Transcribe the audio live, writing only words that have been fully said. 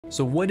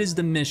So what is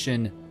the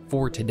mission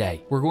for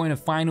today? We're going to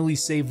finally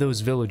save those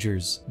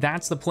villagers.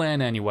 That's the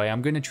plan anyway.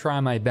 I'm going to try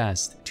my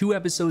best. 2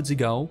 episodes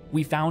ago,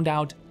 we found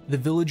out the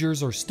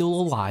villagers are still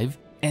alive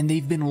and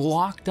they've been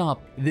locked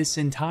up this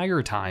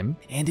entire time.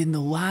 And in the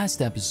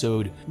last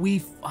episode, we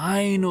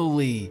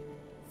finally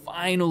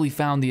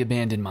found the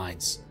abandoned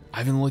mines.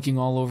 I've been looking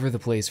all over the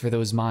place for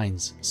those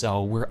mines,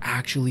 so we're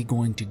actually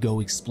going to go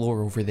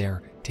explore over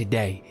there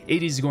today.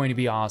 It is going to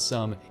be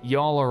awesome.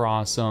 Y'all are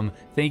awesome.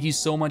 Thank you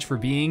so much for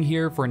being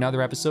here for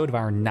another episode of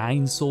our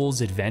Nine Souls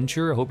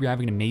adventure. I hope you're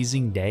having an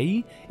amazing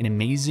day, an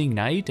amazing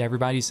night.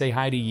 Everybody say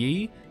hi to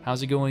Yi.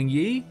 How's it going,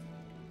 Yi?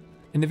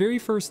 And the very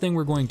first thing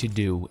we're going to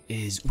do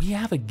is we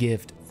have a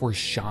gift for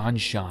Shan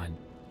Shan,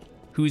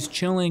 who's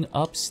chilling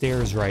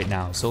upstairs right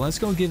now. So let's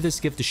go give this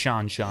gift to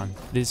Shan Shan.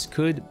 This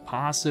could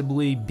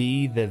possibly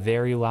be the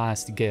very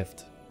last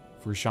gift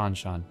for Shan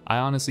Shan. I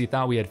honestly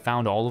thought we had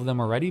found all of them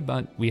already,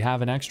 but we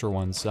have an extra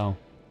one, so.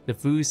 The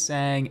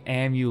Fusang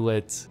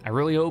Amulet. I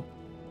really hope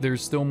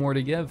there's still more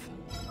to give.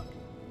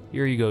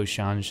 Here you go,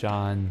 Shan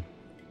Shan.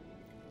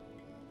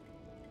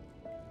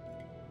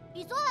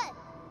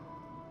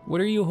 What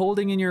are you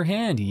holding in your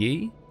hand,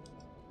 Yi?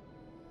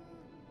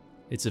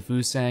 It's a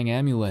Fusang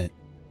Amulet.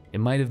 It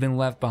might have been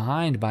left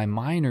behind by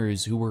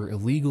miners who were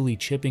illegally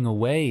chipping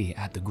away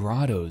at the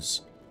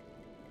grottos.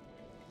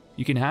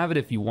 You can have it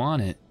if you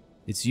want it.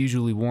 It's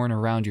usually worn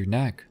around your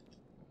neck.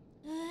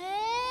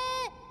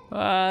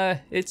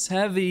 It's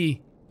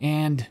heavy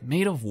and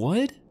made of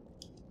wood?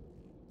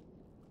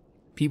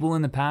 People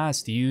in the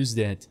past used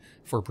it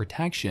for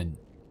protection.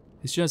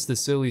 It's just a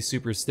silly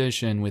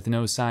superstition with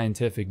no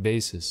scientific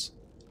basis.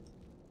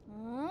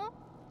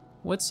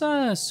 What's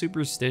a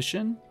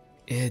superstition?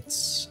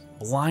 It's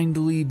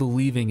blindly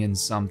believing in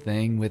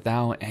something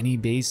without any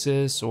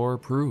basis or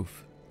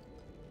proof.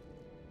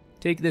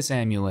 Take this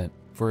amulet,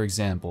 for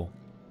example.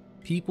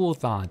 People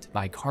thought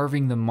by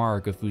carving the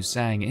mark of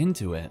Fusang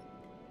into it,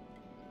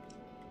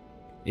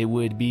 it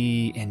would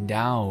be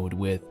endowed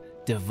with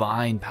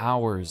divine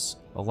powers,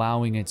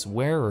 allowing its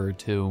wearer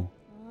to...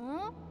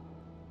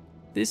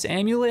 This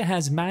amulet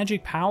has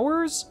magic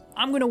powers?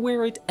 I'm gonna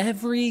wear it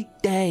every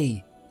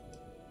day.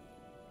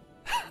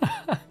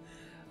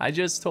 I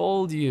just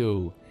told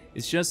you.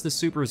 It's just a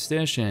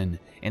superstition,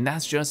 and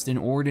that's just an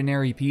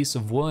ordinary piece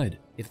of wood.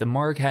 If the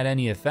mark had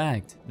any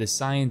effect, the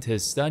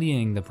scientists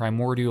studying the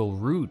primordial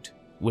root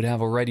would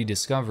have already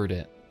discovered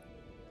it.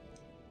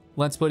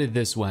 Let's put it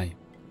this way.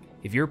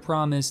 If you're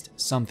promised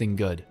something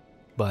good,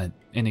 but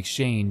in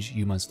exchange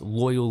you must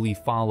loyally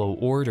follow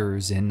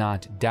orders and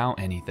not doubt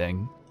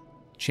anything,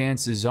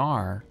 chances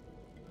are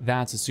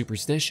that's a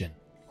superstition.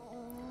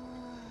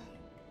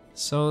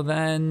 So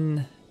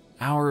then,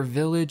 our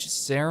village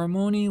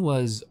ceremony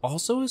was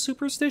also a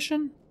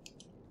superstition?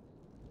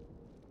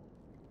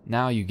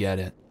 Now you get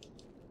it.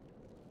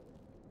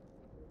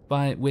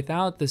 But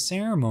without the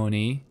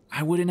ceremony,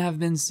 I wouldn't have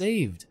been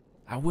saved.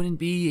 I wouldn't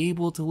be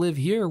able to live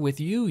here with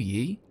you,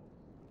 Yi.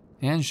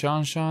 And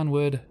Shan Shan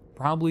would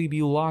probably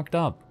be locked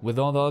up with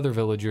all the other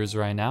villagers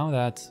right now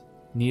that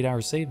need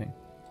our saving.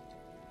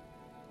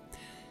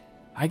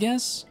 I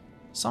guess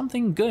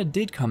something good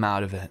did come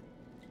out of it.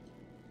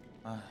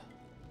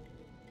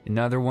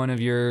 Another one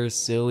of your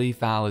silly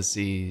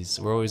fallacies.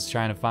 We're always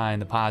trying to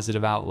find the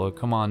positive outlook.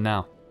 Come on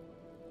now.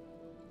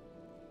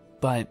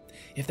 But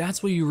if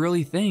that's what you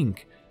really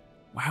think,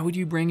 why would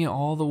you bring it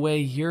all the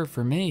way here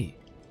for me?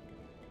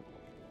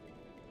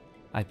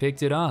 I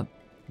picked it up.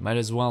 Might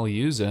as well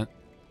use it.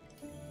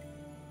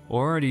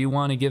 Or do you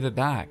want to give it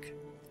back?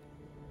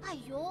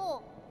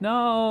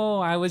 No,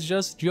 I was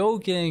just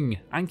joking.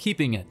 I'm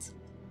keeping it.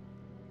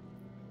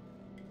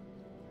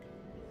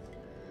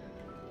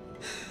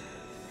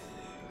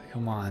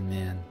 Come on,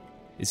 man.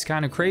 It's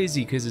kind of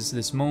crazy because it's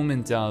this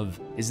moment of,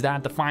 is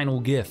that the final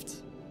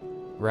gift?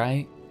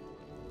 Right?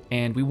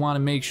 And we want to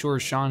make sure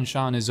Shan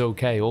Shan is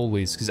okay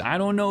always, because I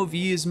don't know if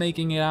he is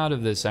making it out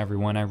of this,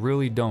 everyone. I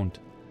really don't.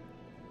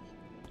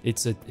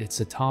 It's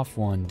a tough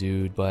one,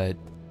 dude, but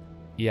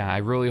yeah, I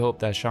really hope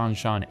that Shan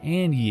Shan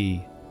and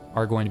Yi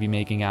are going to be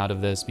making out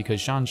of this,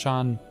 because Shan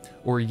Shan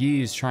or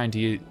Yi is trying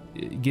to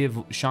give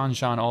Shan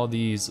Shan all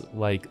these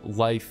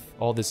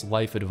all this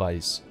life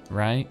advice,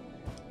 right?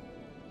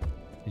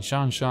 And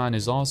Shan Shan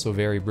is also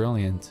very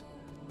brilliant.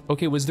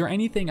 Okay, was there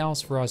anything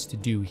else for us to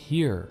do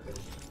here?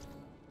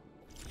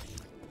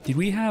 Did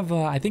we have,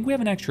 I think we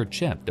have an extra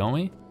chip, don't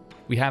we?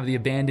 We have the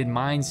abandoned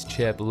mines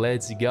chip.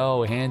 Let's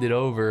go, hand it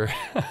over.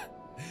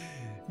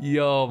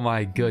 Yo,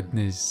 my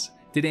goodness.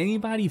 Did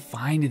anybody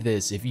find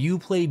this? If you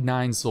played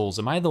Nine Souls,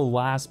 am I the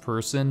last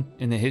person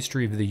in the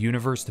history of the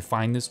universe to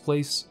find this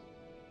place?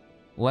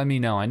 Let me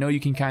know. I know you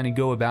can kind of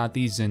go about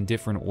these in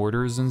different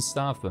orders and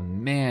stuff, but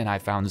man, I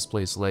found this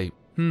place late.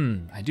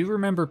 I do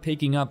remember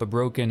picking up a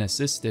broken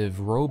assistive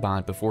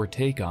robot before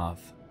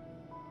takeoff.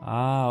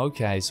 Ah,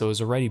 okay, so it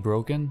was already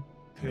broken?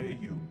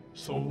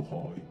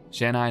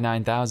 Shanghai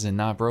 9000,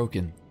 not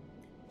broken.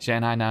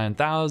 Shanghai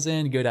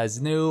 9000, good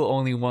as new,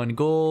 only one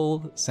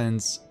goal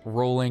since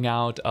rolling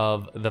out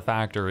of the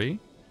factory.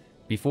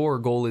 Before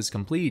goal is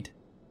complete,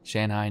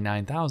 Shanghai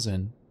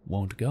 9000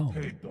 won't go.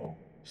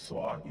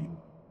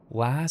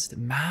 Last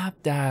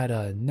map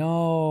data.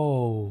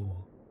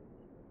 No.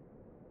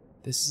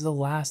 This is the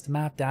last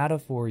map data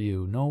for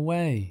you. No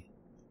way.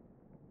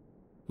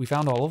 We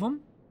found all of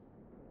them?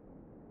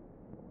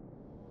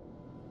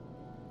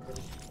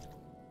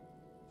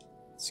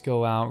 Let's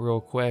go out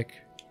real quick.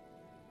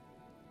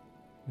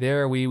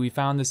 There, we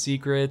found the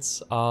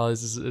secrets. Oh,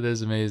 this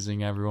is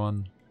amazing,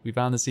 everyone. We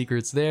found the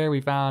secrets there.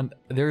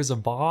 There's a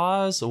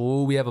boss.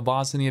 Oh, we have a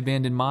boss in the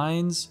abandoned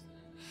mines.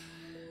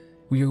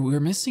 We're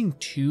missing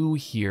 2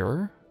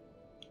 here.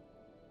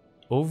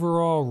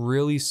 Overall,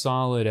 really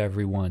solid,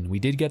 everyone. We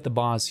did get the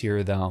boss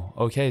here, though.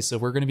 Okay, so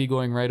we're going to be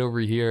going right over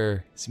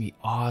here. It's going to be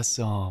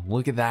awesome.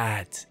 Look at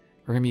that.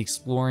 We're going to be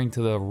exploring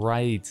to the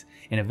right.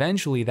 And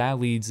eventually, that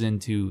leads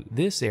into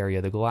this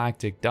area, the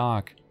Galactic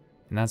Dock.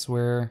 And that's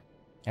where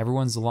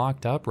everyone's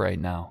locked up right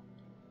now.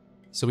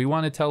 So we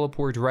want to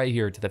teleport right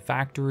here to the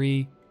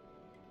factory.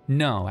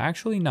 No,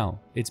 actually, no.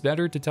 It's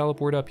better to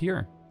teleport up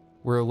here.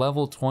 We're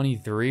level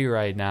 23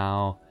 right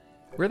now.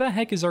 Where the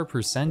heck is our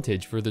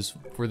percentage for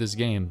this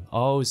game?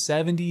 Oh,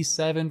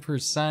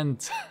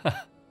 77%.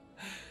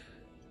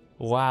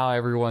 Wow,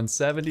 everyone,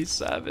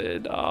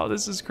 77. Oh,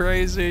 this is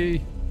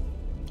crazy.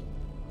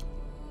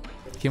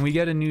 Can we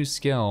get a new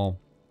skill?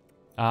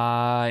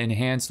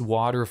 Enhanced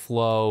water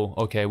flow.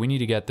 Okay, we need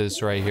to get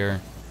this right here.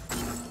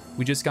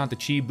 We just got the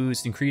chi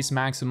boost, increase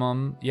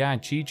maximum,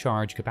 chi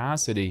charge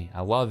capacity.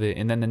 I love it.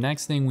 And then the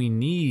next thing we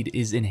need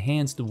is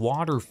enhanced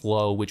water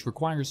flow, which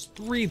requires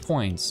 3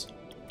 points.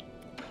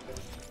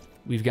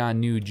 We've got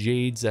new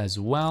jades as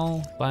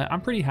well, but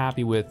I'm pretty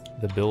happy with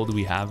the build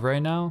we have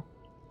right now.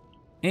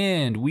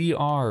 And we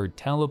are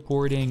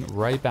teleporting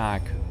right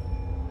back.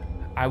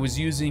 I was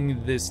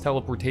using this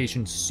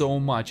teleportation so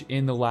much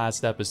in the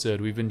last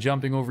episode. We've been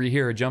jumping over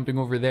here, jumping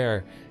over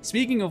there.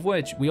 Speaking of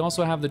which, we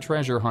also have the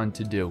treasure hunt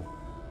to do.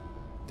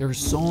 There's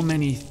so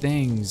many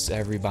things,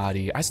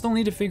 everybody. I still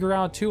need to figure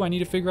out too. I need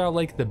to figure out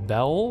like the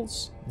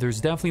bells. There's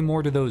definitely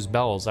more to those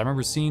bells. I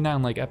remember seeing that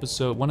in like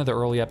one of the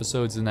early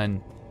episodes and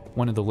then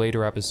one of the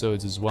later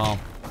episodes as well.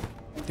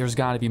 There's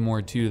got to be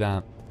more to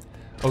that.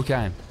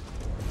 Okay.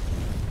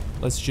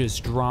 Let's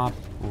just drop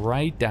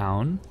right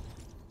down.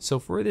 So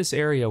for this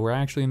area, we're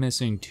actually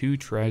missing 2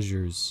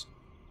 treasures.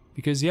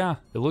 Because yeah,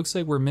 it looks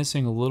like we're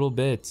missing a little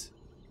bit.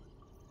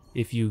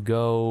 If you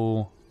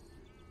go...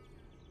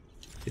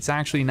 It's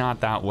actually not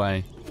that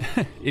way.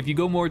 If you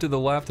go more to the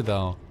left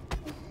though.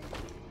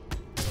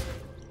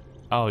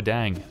 Oh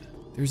dang.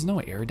 There's no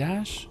air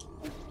dash?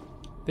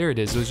 There it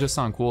is, it was just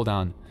on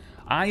cooldown.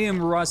 I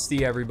am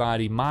rusty,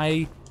 everybody.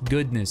 My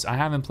goodness, I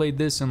haven't played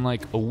this in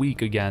like a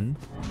week again.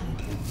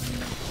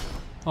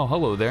 Oh,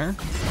 hello there.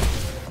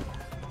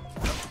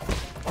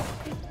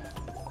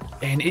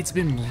 And it's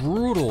been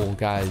brutal,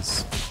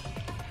 guys.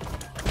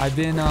 I've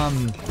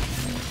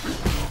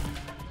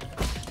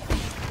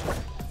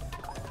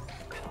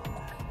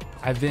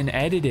been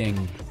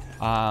editing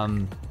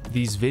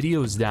these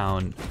videos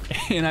down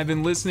and I've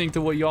been listening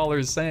to what y'all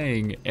are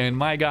saying, and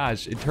my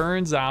gosh, it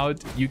turns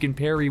out you can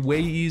parry way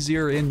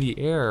easier in the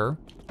air,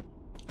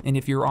 and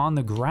if you're on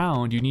the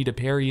ground, you need to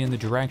parry in the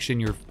direction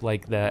you're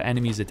like the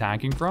enemy's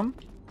attacking from.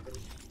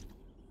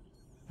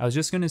 I was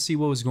just gonna see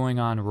what was going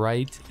on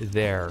right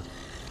there.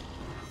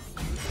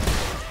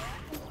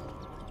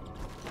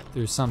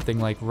 There's something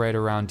like right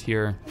around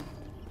here.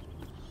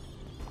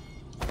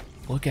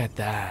 Look at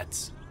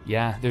that.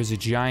 Yeah, there's a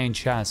giant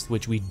chest,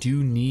 which we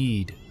do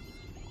need.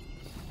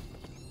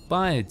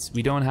 But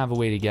we don't have a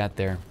way to get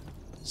there.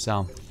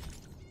 So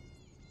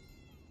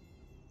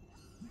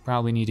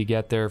probably need to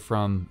get there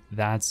from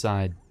that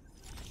side.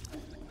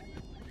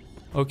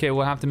 Okay,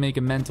 we'll have to make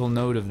a mental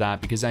note of that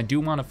because I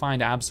do want to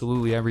find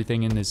absolutely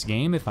everything in this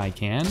game if I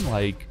can.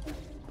 Like,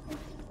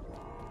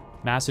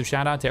 massive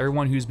shout out to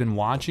everyone who's been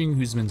watching,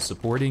 who's been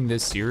supporting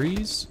this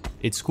series.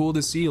 It's cool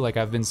to see, like,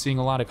 I've been seeing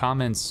a lot of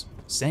comments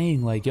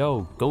saying like,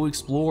 yo, go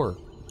explore.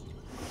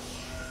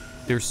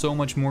 There's so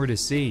much more to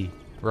see,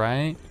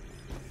 right?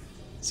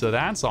 So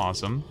that's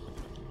awesome.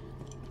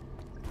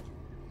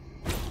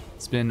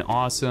 It's been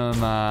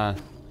awesome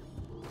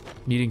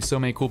meeting so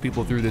many cool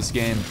people through this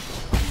game.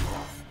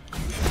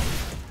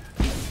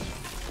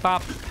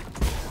 Pop.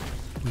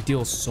 We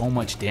deal so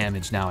much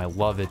damage now, I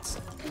love it.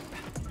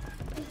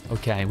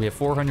 Okay, we have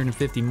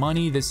 450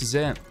 money, this is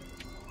it.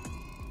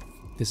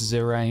 This is it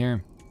right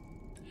here.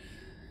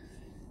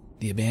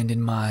 The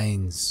abandoned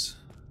mines.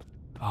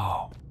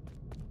 Oh.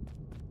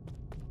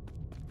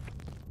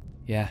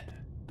 Yeah.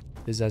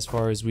 This is as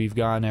far as we've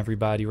gone,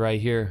 everybody, right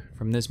here.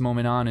 From this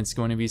moment on, it's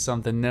going to be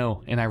something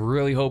new. And I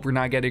really hope we're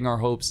not getting our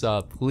hopes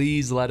up.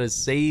 Please let us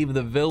save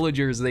the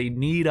villagers. They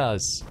need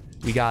us.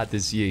 We got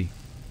this, Yi.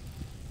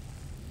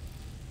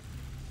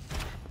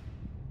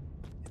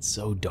 It's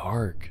so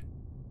dark.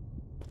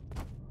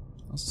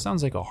 Also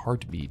sounds like a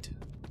heartbeat.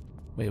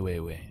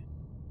 Wait.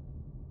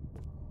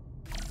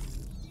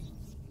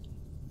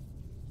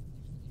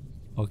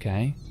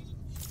 Okay,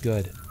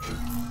 good.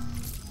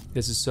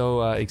 This is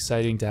so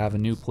exciting to have a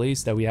new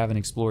place that we haven't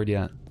explored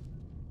yet.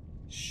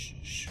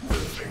 Shh.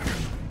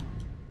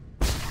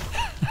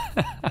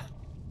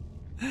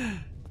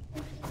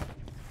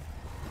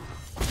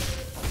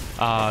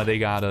 Ah, they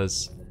got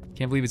us.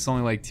 Can't believe it's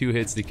only like 2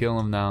 hits to kill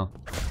him now.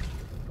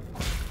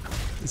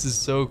 This is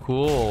so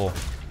cool.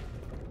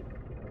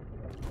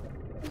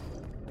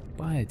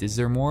 But is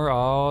there more?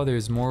 Oh,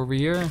 there's more over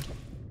here.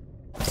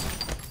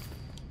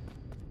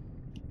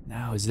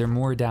 Now, is there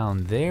more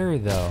down there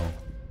though?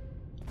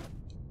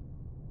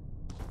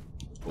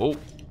 Oh,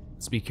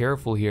 let's be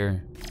careful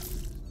here.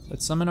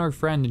 Let's summon our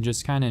friend and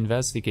just kind of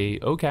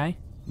investigate. Okay,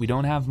 we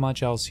don't have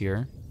much else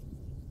here.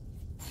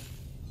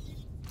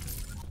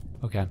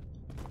 Okay,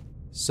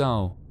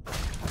 so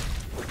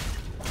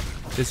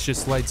this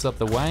just lights up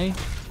the way.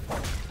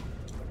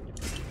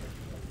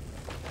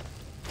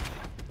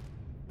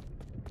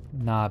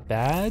 Not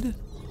bad.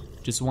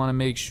 Just want to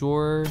make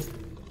sure.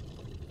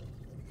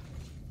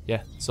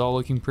 Yeah, it's all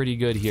looking pretty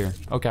good here.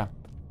 Okay.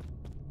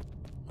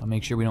 I'll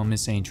make sure we don't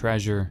miss any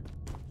treasure.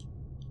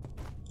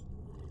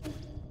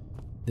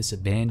 This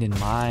abandoned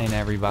mine,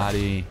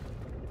 everybody.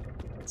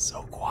 It's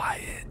so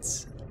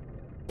quiet.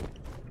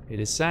 Wait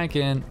a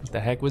second. What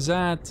the heck was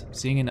that? I'm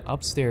seeing an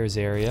upstairs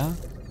area.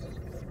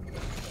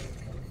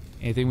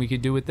 Anything we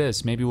could do with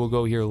this? Maybe we'll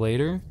go here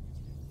later.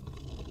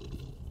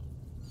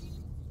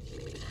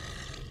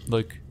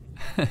 Look.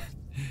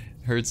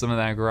 Heard some of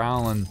that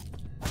growling.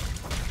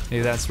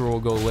 Maybe that's where we'll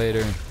go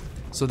later.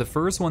 So the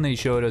first one they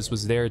showed us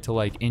was there to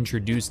like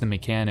introduce the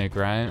mechanic,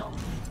 right?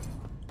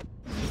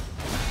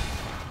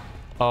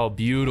 Oh,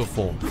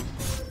 beautiful.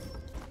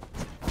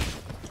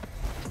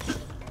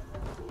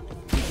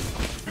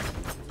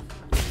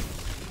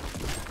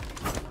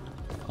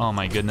 Oh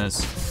my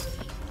goodness.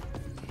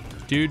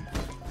 Dude,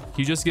 can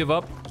you just give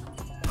up?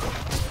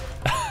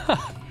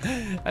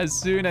 As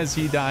soon as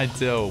he died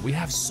too. We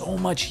have so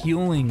much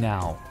healing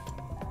now.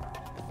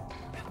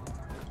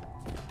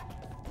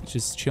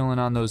 Just chilling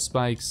on those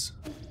spikes.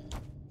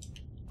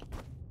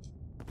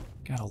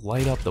 Gotta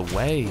light up the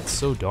way, it's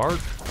so dark.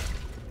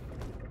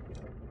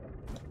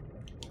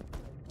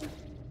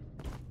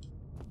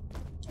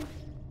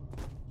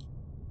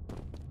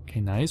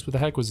 Okay, nice. What the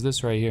heck was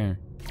this right here?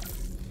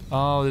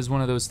 Oh, there's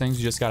one of those things,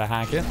 you just gotta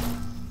hack it.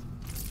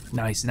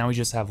 Nice, now we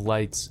just have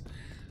lights.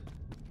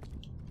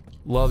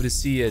 Love to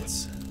see it.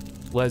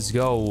 Let's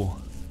go.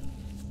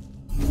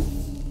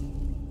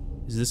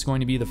 Is this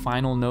going to be the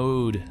final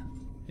node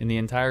in the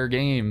entire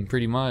game?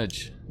 Pretty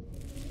much.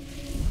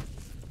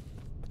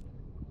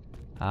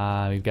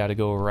 Ah, we've got to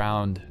go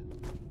around.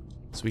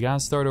 So we gotta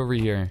start over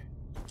here.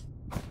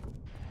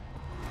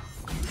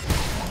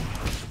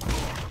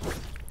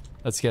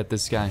 Let's get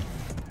this guy.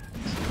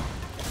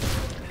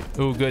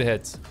 Ooh, good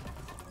hits.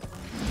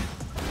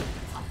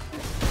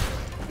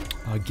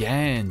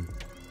 Again.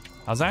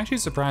 I was actually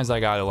surprised I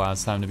got it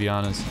last time, to be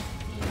honest.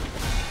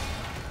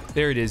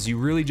 There it is. You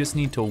really just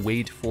need to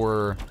wait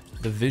for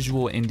the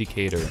visual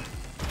indicator.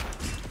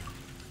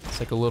 It's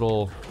like a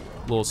little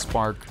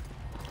spark.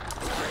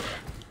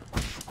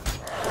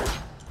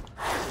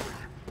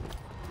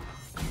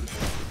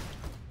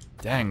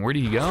 Dang, where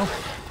did he go?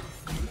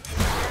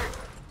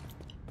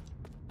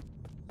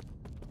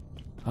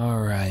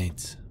 All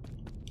right.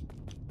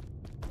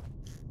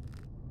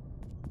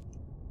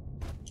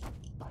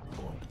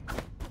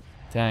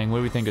 Dang, what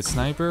do we think, a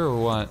sniper or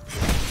what?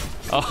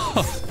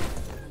 Oh,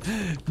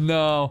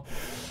 no.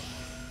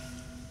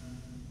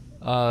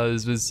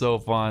 This was so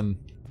fun.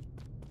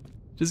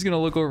 Just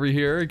gonna look over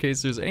here in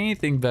case there's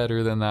anything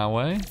better than that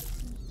way.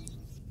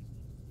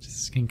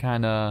 Just can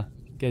kind of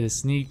get a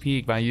sneak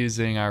peek by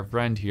using our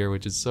friend here,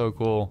 which is so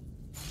cool.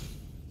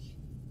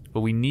 But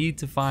we need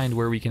to find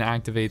where we can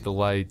activate the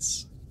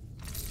lights.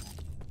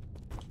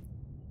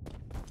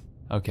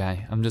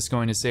 Okay, I'm just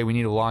going to say we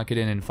need to lock it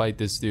in and fight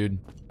this dude.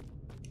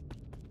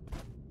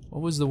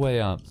 What was the way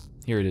up?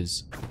 Here it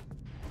is.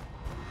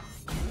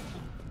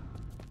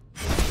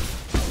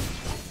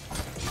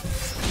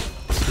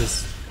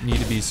 Just need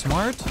to be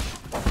smart.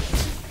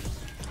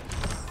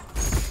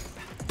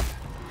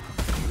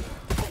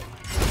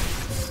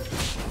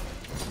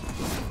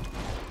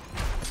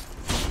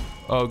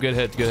 Oh, good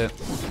hit, good hit.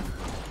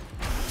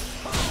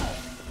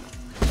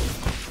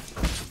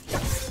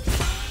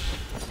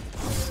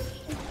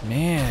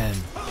 Man.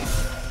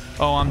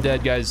 Oh, I'm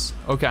dead, guys.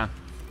 Okay.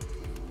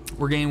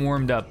 We're getting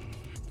warmed up.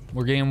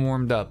 We're getting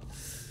warmed up.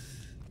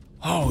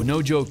 Oh,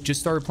 no joke. Just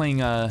started playing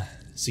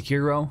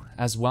Sekiro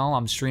as well.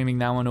 I'm streaming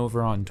that one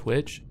over on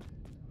Twitch.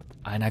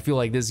 And I feel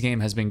like this game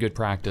has been good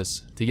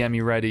practice to get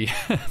me ready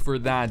for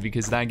that,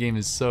 because that game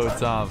is so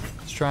tough.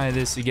 Let's try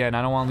this again.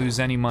 I don't want to lose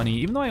any money,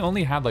 even though I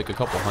only had like a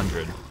couple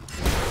hundred.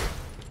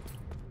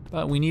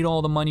 But we need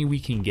all the money we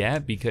can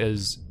get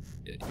because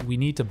we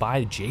need to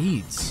buy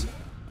jades.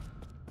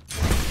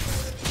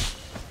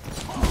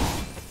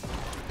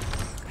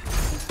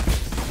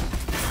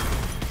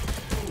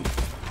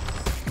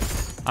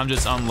 I'm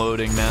just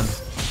unloading, man.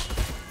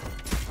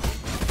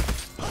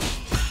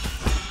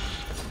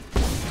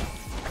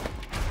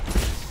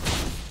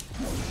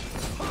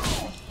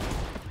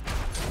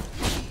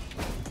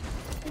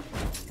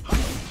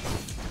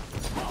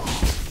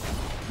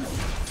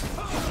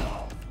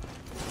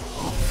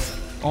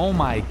 Oh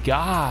my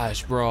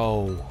gosh,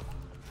 bro.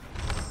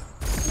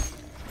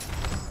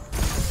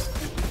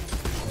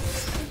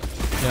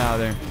 Get out of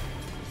there.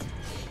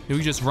 Dude,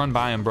 we just run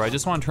by him, bro. I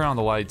just want to turn on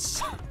the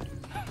lights.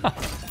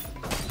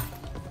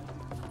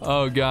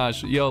 Oh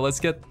gosh. Yo,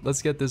 let's get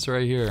this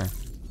right here.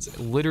 It's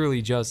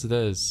literally just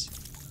this.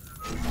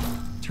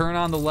 Turn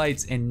on the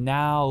lights and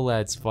now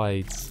let's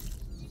fight.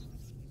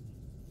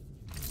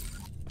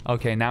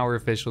 Okay, now we're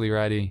officially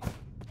ready.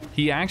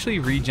 He actually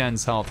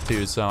regens health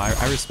too, so I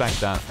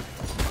respect that.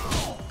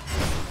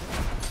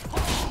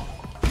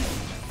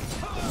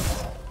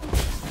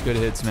 Good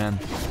hits, man.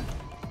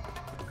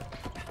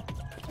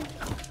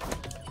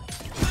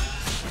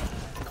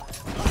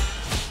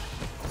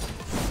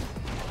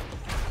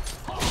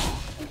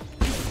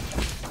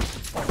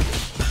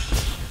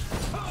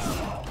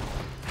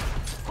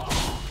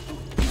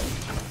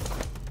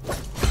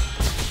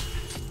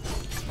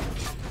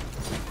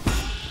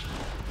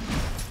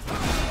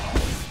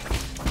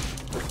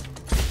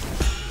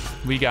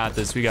 We got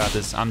this, we got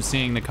this. I'm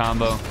seeing the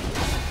combo.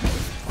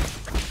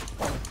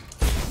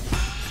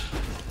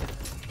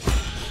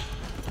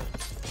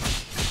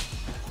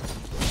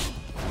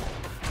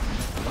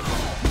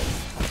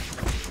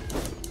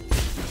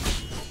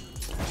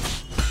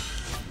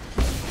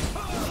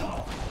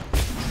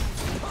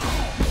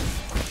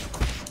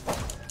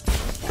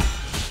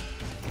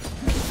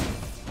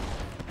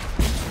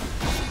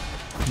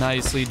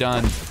 Nicely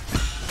done.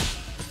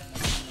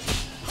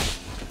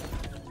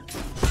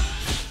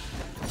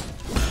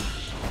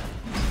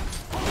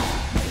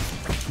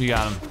 You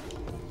got him.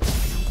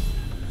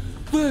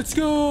 Let's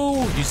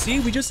go! You see,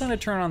 we just had to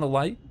turn on the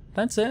light.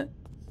 That's it.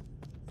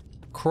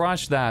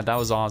 Crush that. That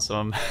was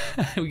awesome.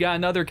 We got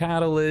another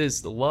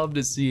catalyst. Love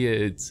to see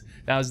it.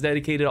 That was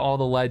dedicated to all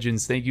the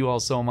legends. Thank you all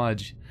so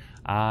much.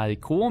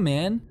 Cool,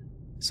 man.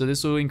 So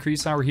this will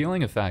increase our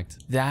healing effect.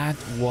 That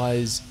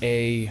was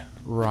a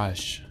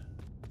rush.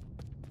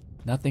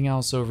 Nothing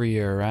else over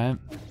here, right?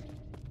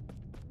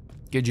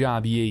 Good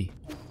job, Yi.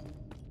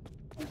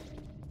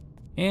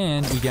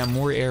 And we get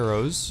more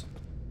arrows.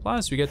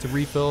 Plus, we get to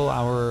refill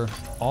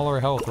all our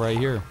health right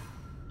here.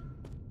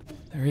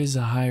 There is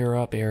a higher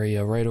up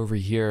area right over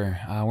here.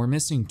 We're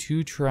missing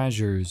 2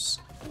 treasures.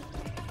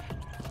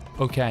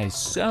 Okay,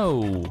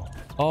 so...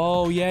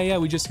 Oh, yeah,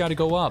 we just gotta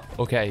go up.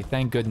 Okay,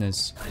 thank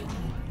goodness.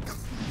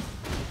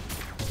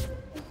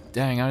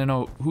 Dang, I don't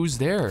know who's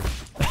there.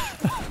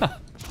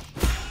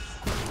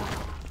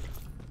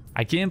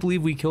 I can't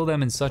believe we kill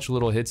them in such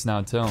little hits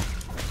now, too.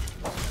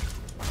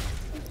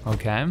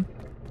 Okay.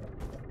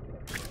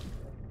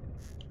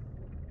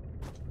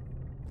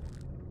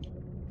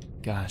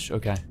 Gosh,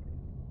 okay.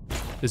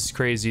 This is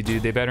crazy,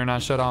 dude. They better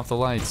not shut off the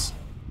lights.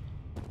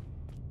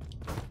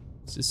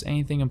 Is this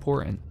anything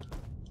important?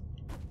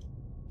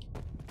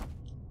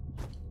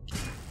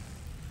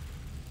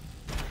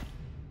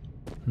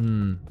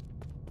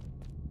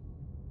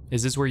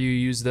 Is this where you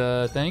use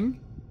the thing?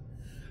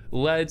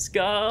 Let's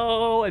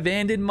go!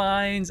 Abandoned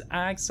Mines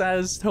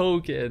access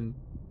token.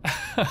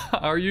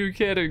 Are you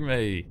kidding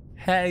me?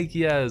 Heck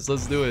yes,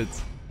 let's do it.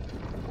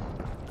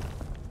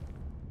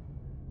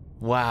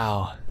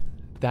 Wow.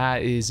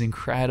 That is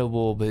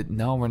incredible, but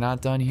no, we're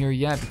not done here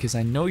yet because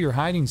I know you're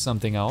hiding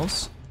something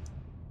else.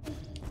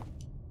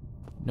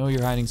 Know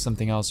you're hiding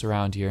something else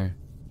around here.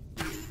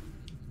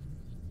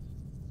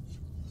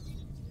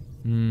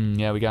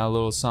 Yeah, we got a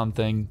little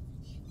something.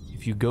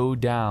 If you go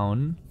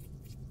down,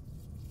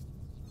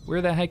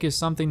 where the heck is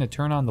something to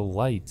turn on the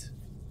light?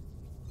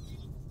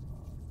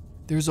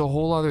 There's a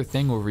whole other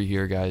thing over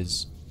here,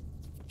 guys.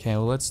 Okay,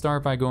 well, let's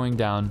start by going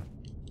down.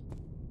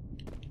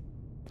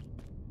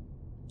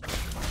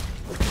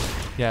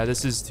 Yeah,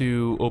 this is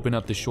to open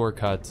up the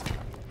shortcut.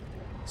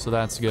 So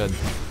that's good.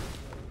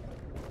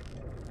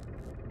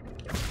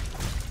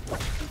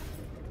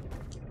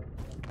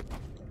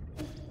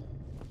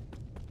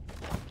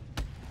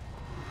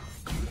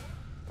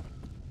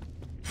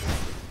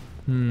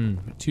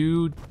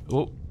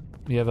 Oh,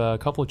 we have a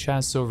couple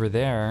chests over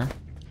there.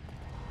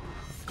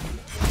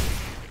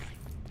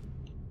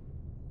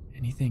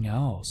 Anything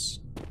else?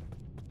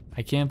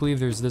 I can't believe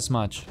there's this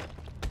much.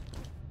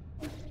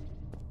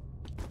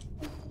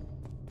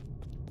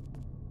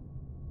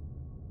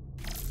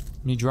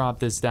 Let me drop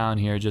this down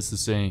here just to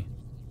see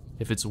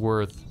if it's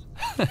worth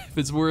if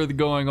it's worth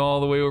going all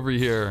the way over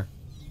here.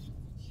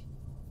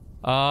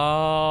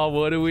 Oh,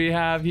 what do we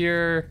have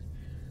here?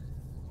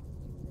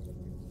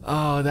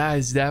 Oh, that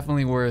is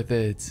definitely worth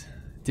it.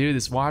 Dude,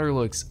 this water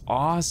looks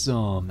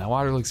awesome. That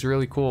water looks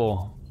really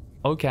cool.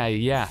 Okay,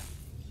 yeah.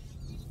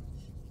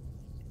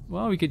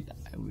 Well, we could,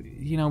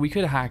 you know, we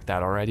could hack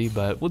that already,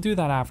 but we'll do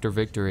that after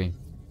victory.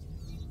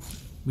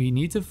 We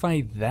need to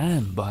fight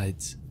them,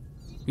 but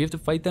we have to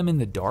fight them in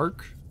the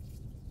dark?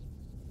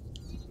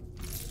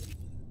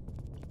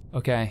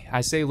 Okay,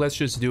 I say let's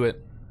just do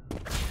it.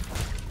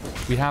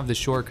 We have the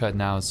shortcut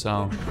now,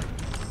 so...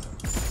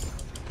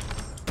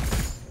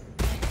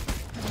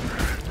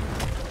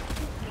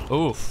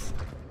 Oof.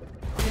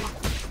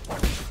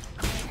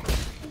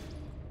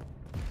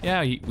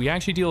 Yeah, we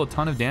actually deal a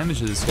ton of damage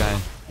to this guy.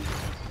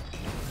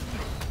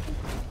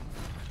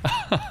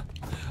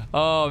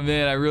 Oh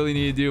man, I really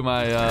need to do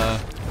my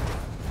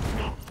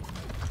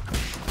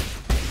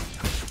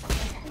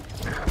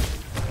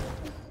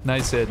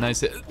nice hit, nice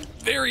hit.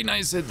 Very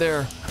nice hit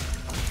there.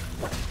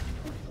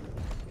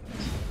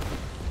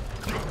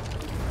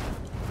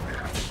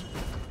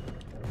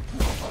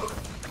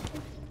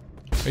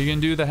 Are you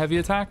gonna do the heavy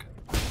attack?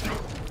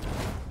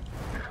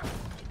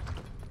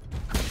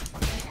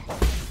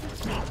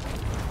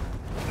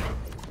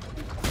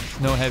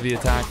 No heavy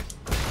attack.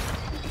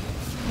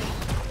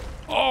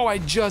 Oh, I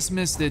just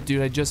missed it,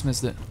 dude. I just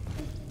missed it.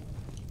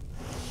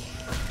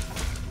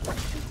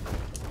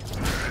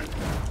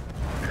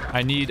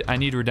 I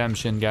need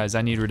redemption, guys.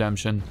 I need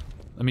redemption.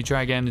 Let me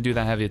try again to do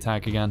that heavy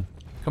attack again.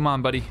 Come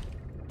on, buddy.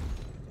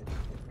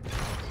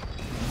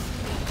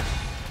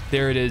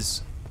 There it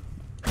is.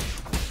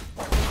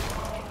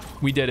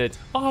 We did it.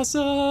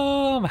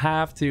 Awesome.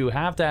 Have to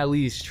at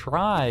least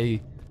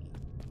try.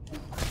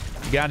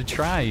 You gotta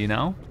try, you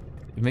know?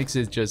 It makes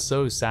it just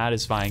so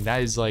satisfying.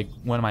 That is like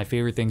one of my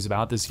favorite things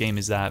about this game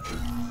is that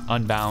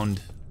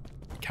unbound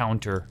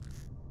counter.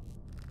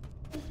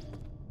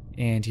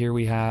 And here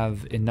we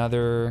have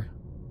another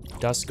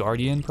Dust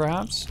Guardian,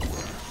 perhaps?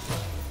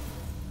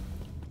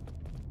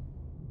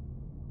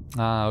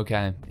 Ah,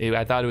 okay.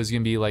 I thought it was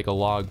gonna be like a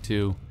log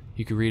too.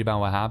 You could read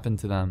about what happened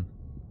to them.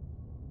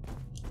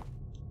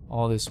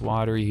 All this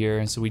watery here,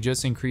 and so we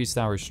just increased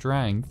our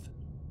strength.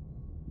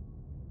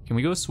 Can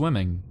we go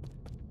swimming?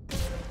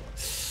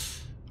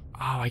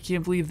 Oh, I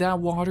can't believe that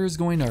water is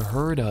going to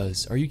hurt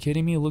us. Are you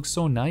kidding me? It looks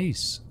so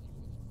nice.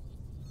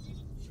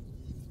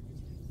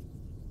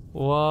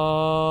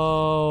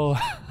 Whoa.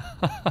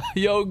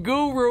 Yo,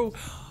 Guru.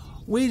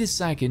 Wait a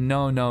second.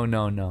 No, no,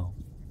 no, no.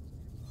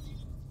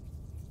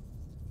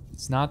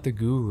 It's not the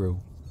Guru.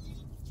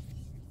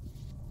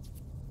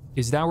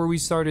 Is that where we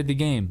started the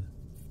game?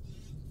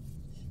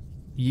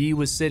 Yi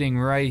was sitting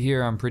right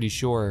here, I'm pretty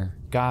sure.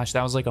 Gosh,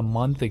 that was like a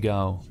month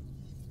ago.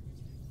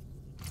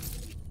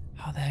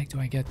 How the heck do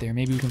I get there?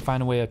 Maybe we can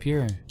find a way up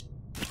here.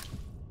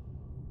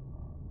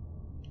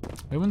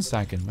 Wait 1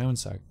 second, wait 1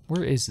 sec.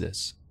 Where is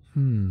this?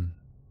 No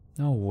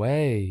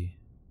way.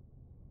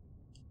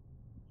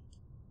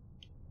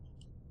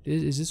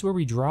 Is this where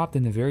we dropped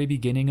in the very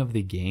beginning of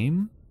the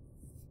game?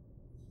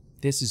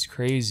 This is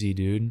crazy,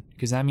 dude.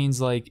 Because that means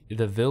like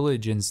the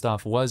village and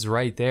stuff was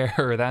right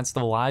there. That's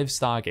the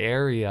livestock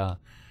area.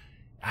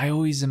 I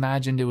always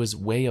imagined it was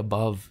way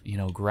above, you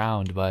know,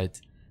 ground, but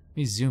let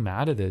me zoom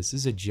out of this. This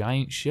is a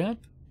giant ship?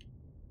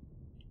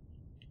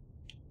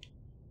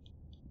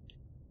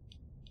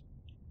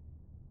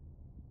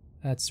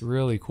 That's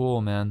really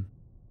cool, man.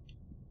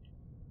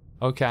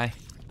 Okay.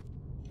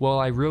 Well,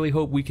 I really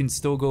hope we can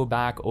still go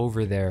back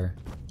over there.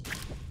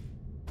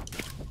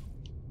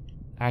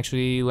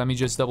 Actually, let me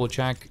just double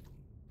check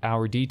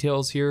our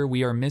details here.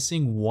 We are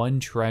missing 1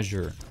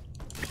 treasure.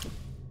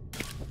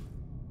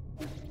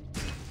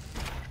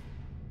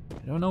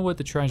 I don't know what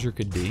the treasure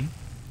could be.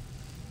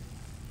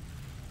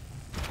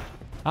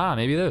 Ah,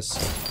 maybe this.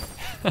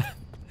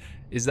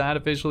 Is that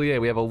officially it?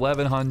 We have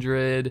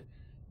 1100.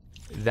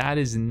 That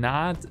is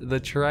not the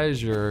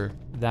treasure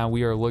that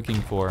we are looking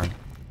for.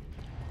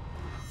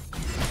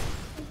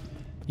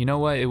 You know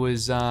what? It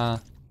was,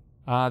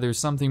 there's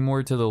something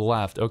more to the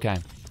left. Okay.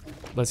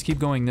 Let's keep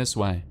going this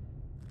way.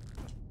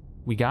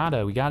 We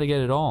gotta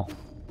get it all.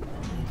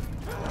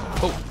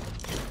 Oh.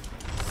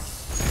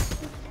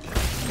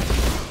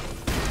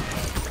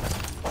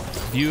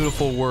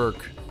 Beautiful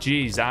work.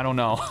 Jeez, I don't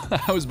know.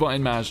 I was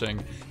button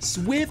mashing.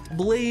 Swift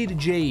Blade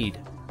Jade.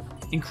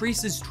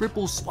 Increases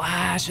triple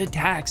slash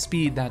attack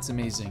speed. That's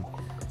amazing.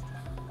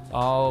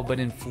 Oh, but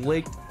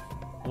inflict,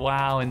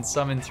 wow, and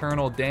some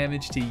internal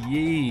damage to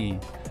Yi.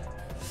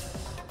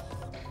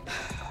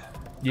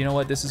 You know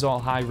what? This is all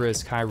high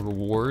risk, high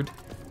reward.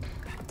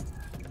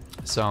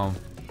 So,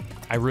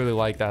 I really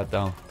like that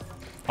though.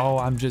 Oh,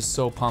 I'm just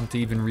so pumped to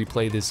even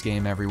replay this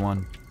game,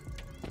 everyone.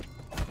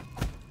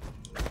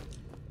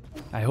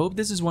 I hope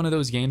this is one of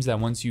those games that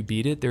once you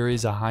beat it, there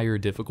is a higher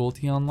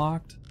difficulty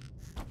unlocked.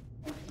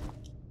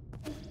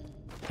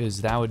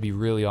 Because that would be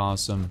really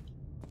awesome.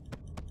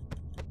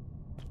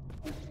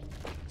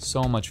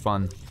 So much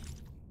fun.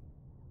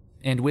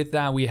 And with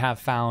that, we have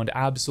found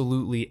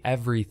absolutely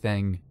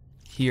everything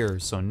here.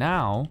 So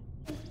now,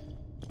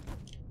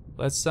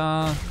 let's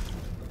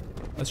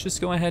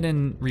just go ahead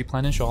and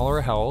replenish all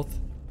our health.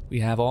 We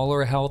have all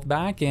our health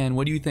back, and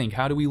what do you think?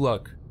 How do we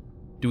look?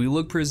 Do we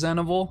look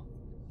presentable?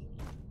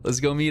 Let's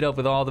go meet up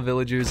with all the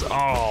villagers.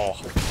 Oh,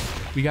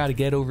 we gotta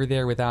get over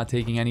there without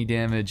taking any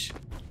damage.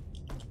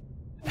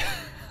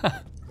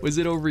 Was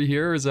it over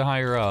here or is it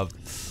higher up?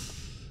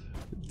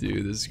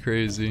 Dude, this is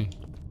crazy.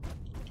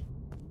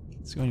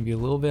 It's going to be a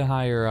little bit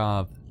higher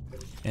up.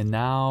 And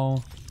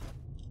now,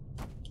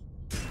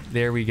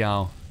 there we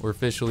go. We're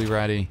officially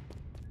ready.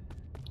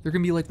 They're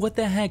gonna be like, what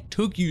the heck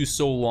took you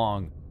so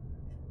long?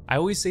 I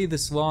always say the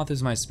sloth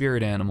is my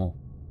spirit animal.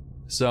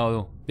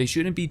 So, they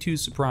shouldn't be too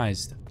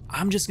surprised.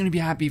 I'm just gonna be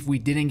happy if we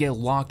didn't get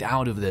locked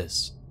out of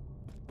this.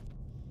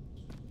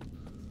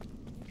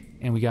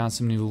 And we got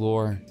some new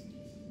lore.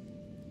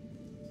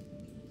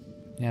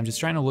 Yeah, I'm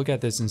just trying to look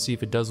at this and see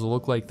if it does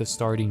look like the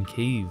starting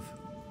cave.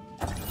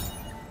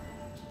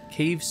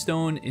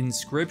 Cavestone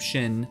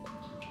inscription,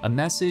 a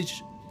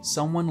message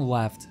someone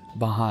left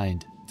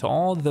behind. To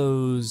all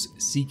those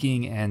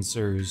seeking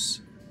answers,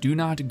 do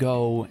not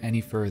go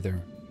any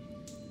further.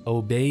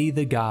 Obey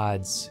the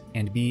gods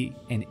and be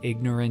an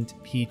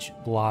ignorant peach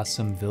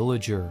blossom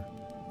villager.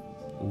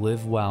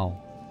 Live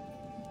well.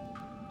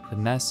 The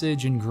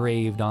message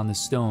engraved on the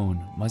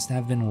stone must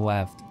have been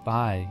left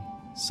by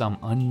some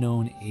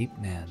unknown ape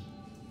man.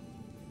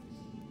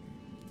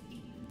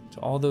 To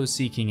all those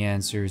seeking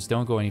answers,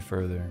 don't go any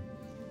further.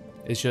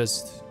 It's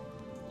just,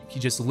 you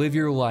just live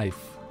your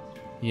life,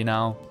 you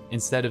know?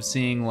 Instead of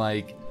seeing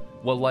like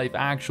what life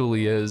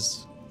actually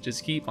is,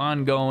 just keep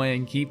on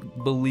going, keep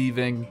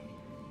believing.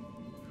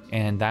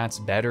 And that's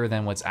better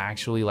than what's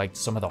actually like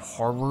some of the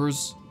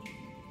horrors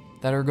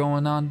that are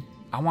going on.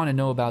 I want to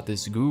know about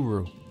this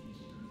guru.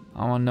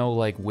 I want to know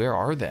like, where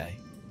are they?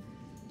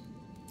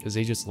 Because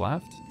they just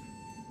left?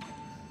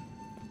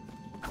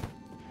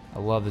 I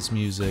love this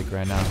music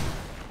right now.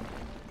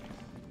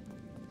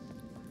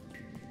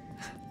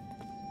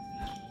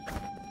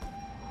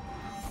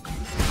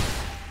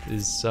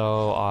 This is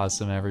so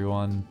awesome,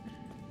 everyone.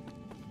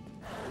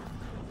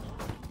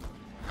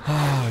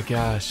 Oh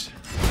gosh.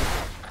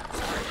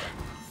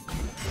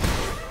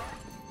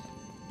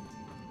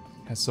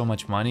 Has so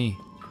much money.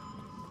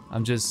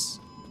 I'm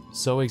just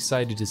so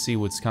excited to see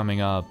what's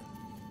coming up.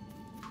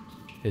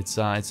 It's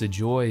a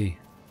joy.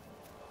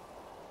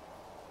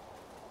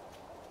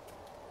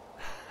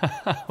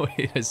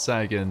 Wait a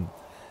second.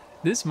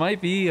 This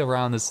might be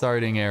around the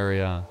starting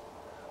area.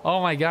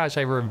 Oh my gosh,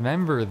 I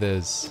remember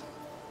this.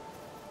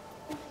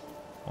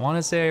 I want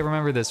to say I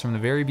remember this from the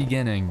very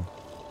beginning.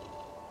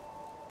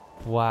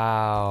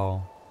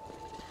 Wow.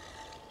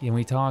 And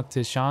we talked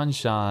to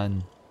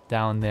Shan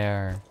down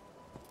there.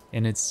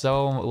 And it's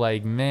so,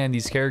 like, man,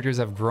 these characters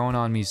have grown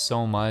on me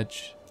so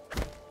much.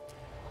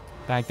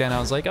 Back then I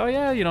was like, oh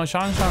yeah, you know,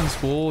 Shan's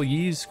cool,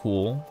 Yi's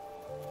cool.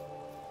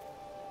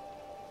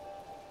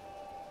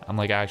 I'm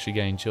like actually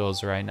getting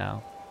chills right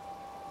now.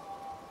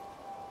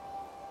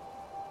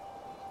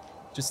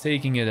 Just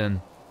taking it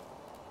in.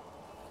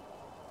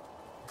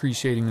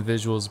 Appreciating the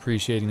visuals,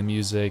 appreciating the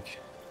music.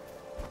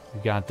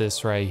 We got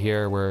this right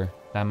here where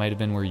that might have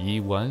been where Yi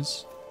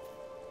was.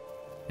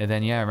 And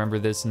then yeah, I remember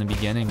this in the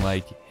beginning,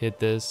 like hit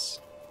this.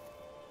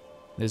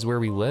 This is where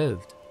we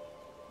lived.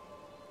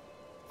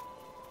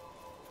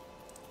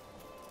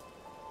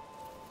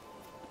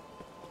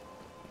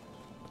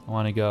 I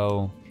want to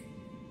go.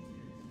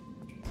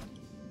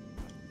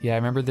 Yeah, I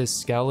remember this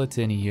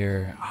skeleton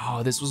here.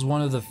 Oh, this was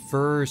one of the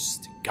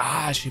first.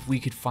 Gosh, if we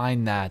could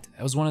find that.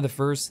 That was one of the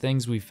first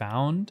things we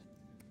found.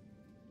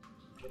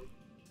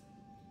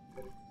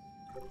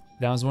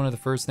 That was one of the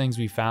first things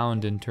we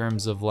found in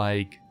terms of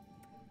like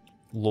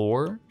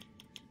lore.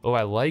 Oh,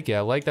 I like it.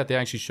 I like that they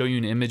actually show you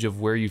an image of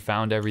where you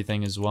found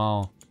everything as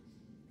well.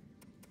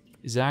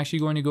 Is it actually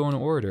going to go in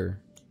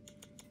order?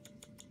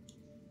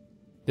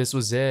 This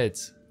was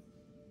it.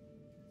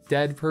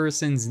 Dead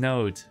person's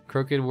note.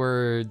 Crooked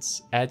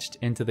words etched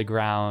into the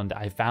ground.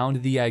 I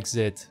found the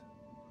exit,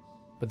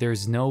 but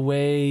there's no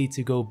way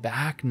to go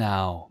back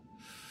now.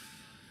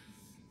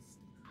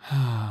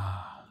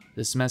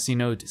 This messy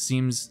note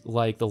seems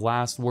like the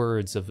last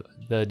words of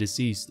the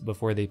deceased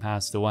before they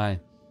passed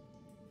away.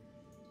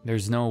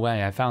 There's no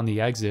way. I found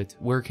the exit.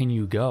 Where can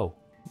you go?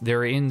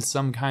 They're in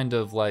some kind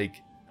of like...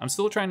 I'm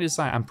still trying to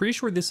decide. I'm pretty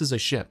sure this is a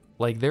ship.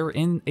 Like they're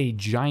in a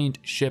giant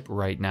ship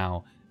right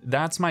now.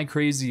 That's my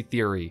crazy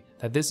theory,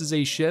 that this is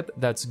a ship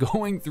that's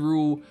going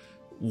through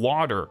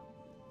water.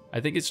 I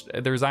think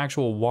there's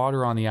actual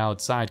water on the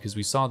outside because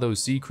we saw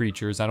those sea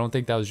creatures. I don't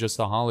think that was just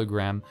a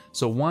hologram.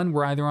 So one,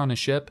 we're either on a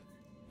ship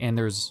and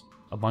there's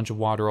a bunch of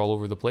water all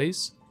over the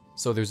place.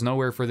 So there's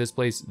nowhere for this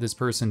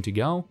person to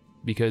go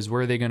because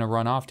where are they going to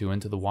run off to?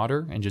 Into the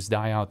water and just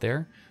die out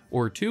there?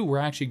 Or two, we're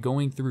actually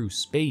going through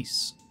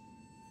space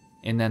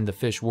and then the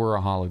fish were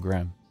a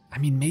hologram. I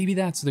mean, maybe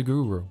that's the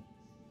guru.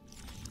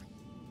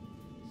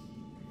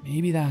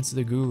 Maybe that's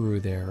the guru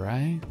there,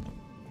 right?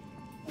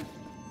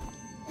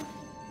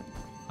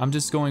 I'm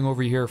just going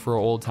over here for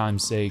old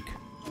time's sake.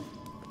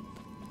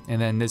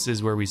 And then this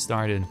is where we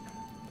started.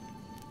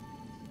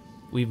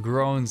 We've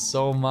grown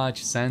so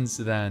much since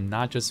then,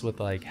 not just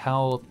with like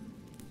health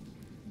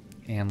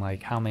and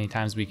like how many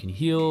times we can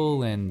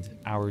heal and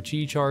our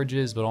chi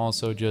charges, but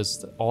also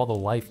just all the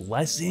life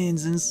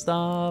lessons and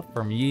stuff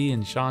from Yi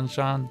and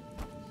Shan.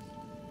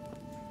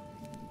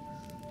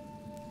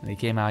 They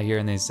came out here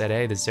and they said,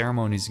 hey, the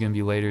ceremony's gonna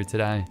be later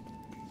today.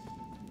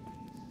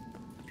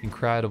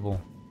 Incredible.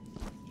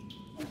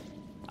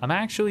 I'm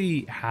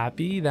actually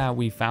happy that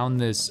we found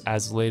this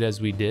as late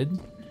as we did,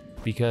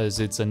 because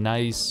it's a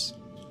nice,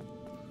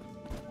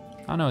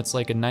 I don't know, it's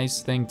like a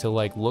nice thing to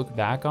like look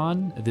back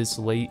on this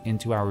late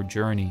into our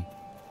journey,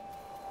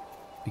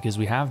 because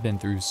we have been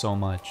through so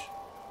much.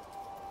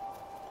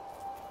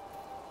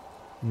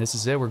 And this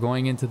is it, we're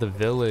going into the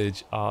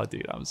village. Oh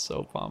dude, I'm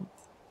so pumped.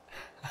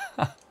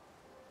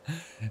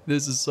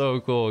 This is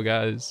so cool,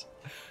 guys.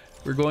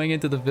 We're going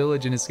into the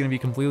village and it's gonna be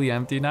completely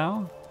empty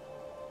now?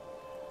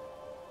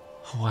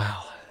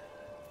 Wow.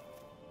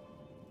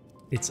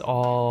 It's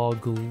all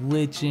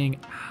glitching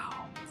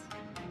out.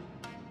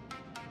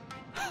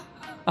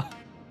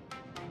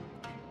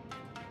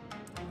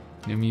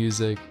 New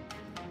music.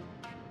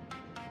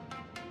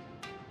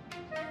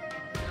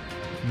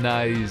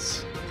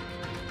 Nice.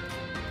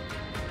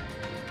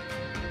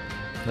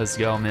 Let's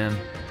go, man.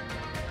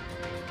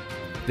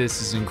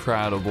 This is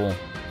incredible.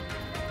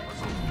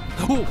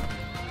 Oh,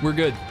 we're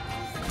good.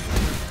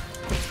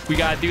 We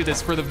gotta do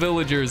this for the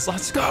villagers.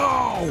 Let's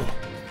go!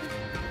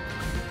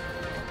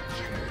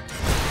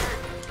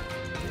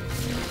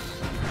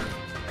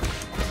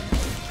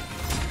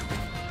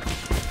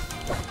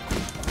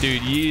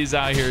 Dude, Yee's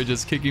out here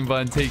just kicking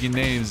butt and taking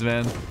names,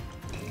 man.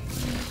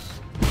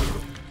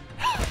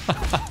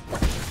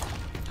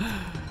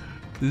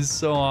 This is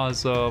so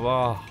awesome.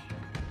 Oh,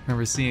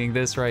 remember seeing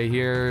this right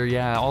here.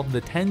 Yeah, all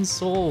the 10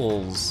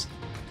 souls.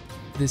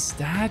 The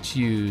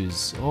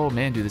statues. Oh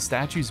man, dude, the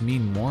statues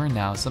mean more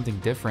now. Something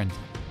different.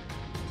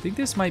 I think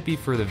this might be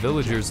for the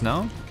villagers,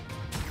 no?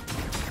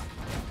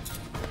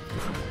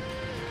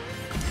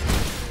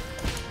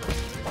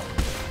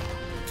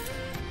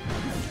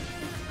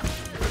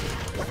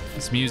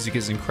 This music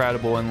is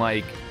incredible, and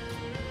like,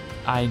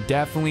 I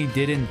definitely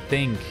didn't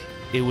think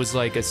it was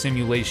like a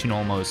simulation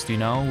almost, you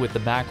know, with the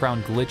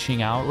background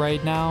glitching out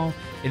right now.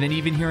 And then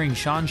even hearing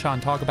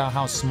Shanshan talk about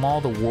how small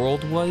the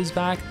world was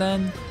back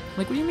then.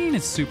 Like, what do you mean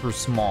it's super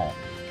small?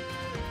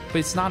 But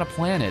it's not a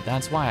planet.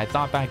 That's why I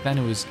thought back then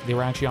they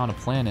were actually on a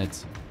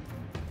planet.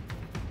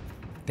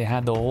 They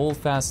had the whole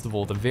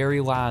festival, the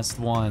very last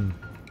one.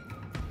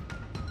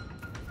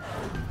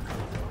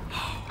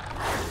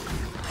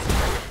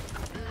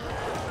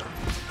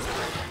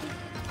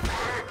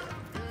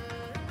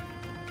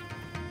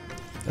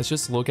 Let's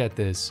just look at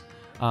this.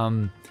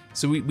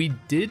 So we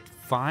did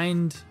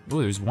find...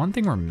 Oh, there's one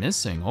thing we're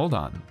missing. Hold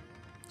on.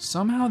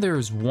 Somehow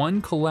there's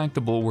one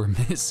collectible we're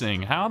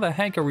missing. How the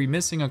heck are we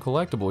missing a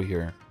collectible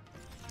here?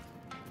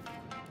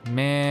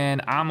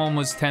 Man, I'm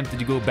almost tempted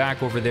to go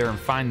back over there and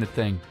find the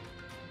thing.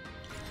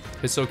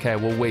 It's okay,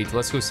 we'll wait.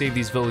 Let's go save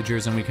these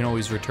villagers and we can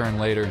always return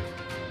later.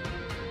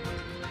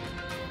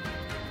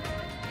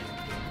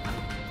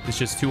 It's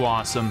just too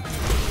awesome.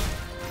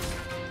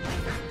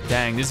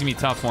 Dang, this is gonna be a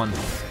tough one.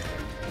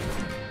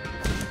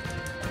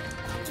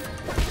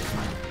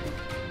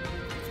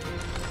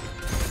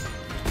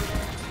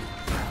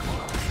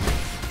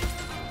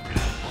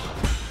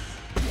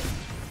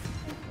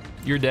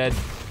 You're dead.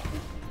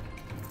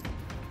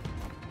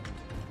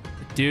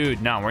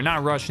 Dude, no, we're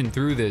not rushing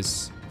through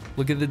this.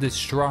 Look at the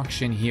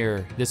destruction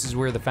here. This is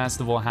where the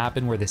festival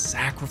happened, where the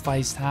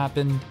sacrifice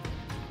happened.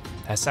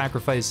 That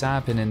sacrifice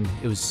happened, and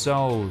it was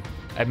so...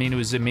 I mean, it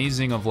was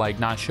amazing of, like,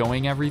 not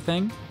showing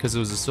everything, because it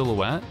was a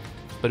silhouette,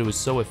 but it was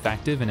so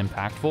effective and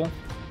impactful.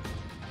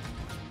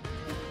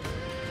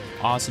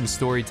 Awesome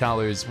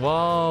storytellers.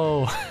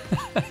 Whoa.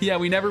 Yeah,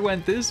 we never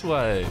went this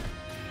way.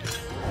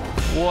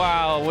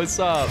 Wow, what's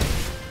up?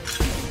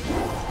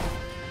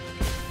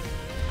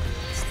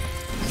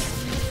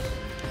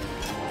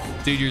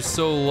 Dude, you're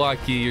so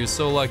lucky. You're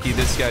so lucky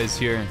this guy's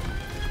here.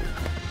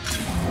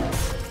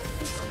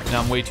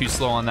 No, I'm way too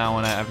slow on that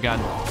one. I've got...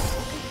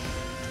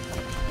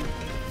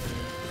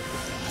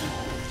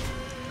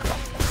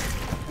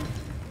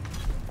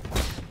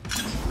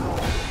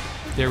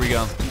 There we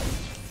go.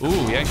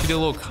 Ooh, we actually did a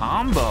little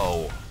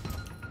combo.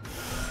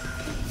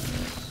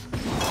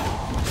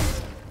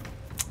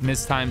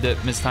 Mistimed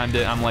it, mistimed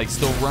it. I'm like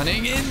still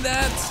running in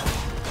that.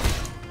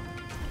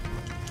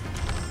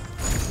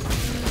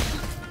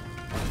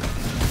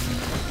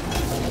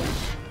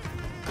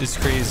 It's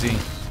crazy.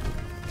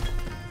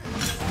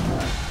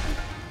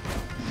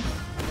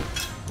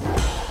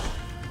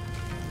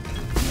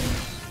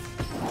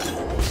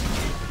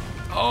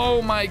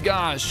 Oh my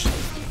gosh.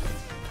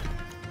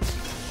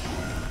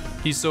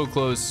 He's so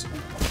close.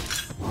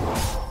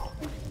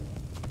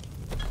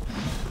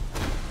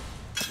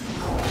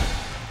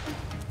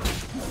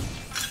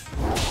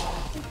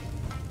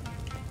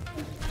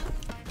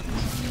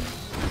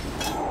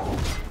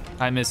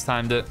 I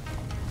mistimed it.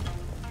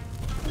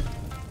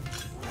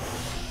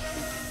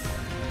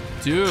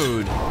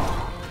 Dude.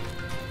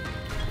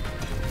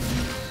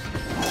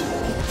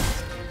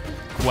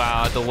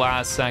 Wow, at the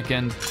last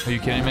second. Are you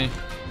kidding me?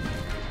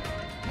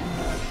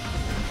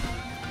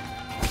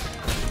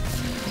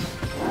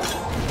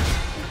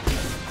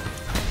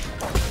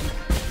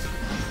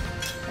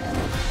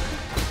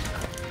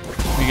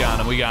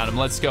 We got him.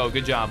 Let's go.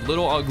 Good job.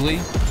 Little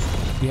ugly.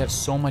 We have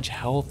so much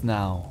health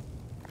now.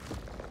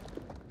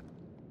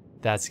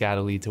 That's gotta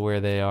lead to where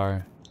they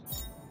are.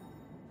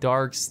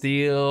 Dark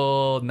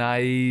steel.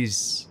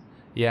 Nice.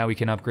 Yeah, we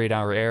can upgrade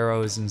our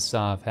arrows and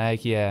stuff.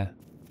 Heck yeah.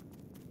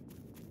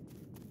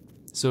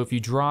 So if you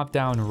drop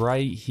down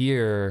right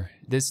here,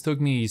 this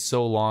took me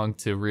so long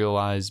to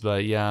realize,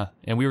 but yeah.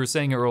 And we were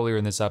saying it earlier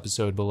in this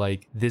episode, but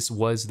like, this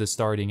was the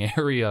starting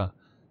area.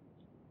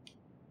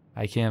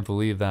 I can't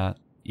believe that.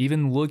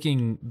 Even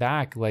looking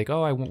back, like,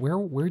 oh,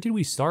 where did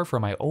we start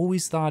from? I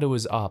always thought it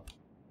was up.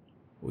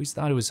 Always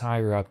thought it was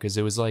higher up because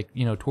it was like,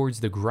 you know,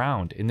 towards the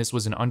ground. And this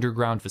was an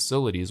underground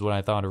facility is what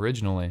I thought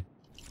originally.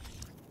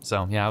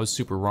 So, yeah, I was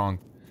super wrong.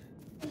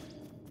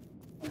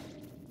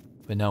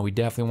 But no, we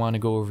definitely want to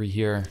go over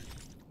here.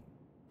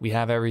 We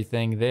have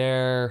everything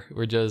there.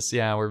 We're just,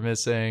 yeah, we're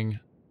missing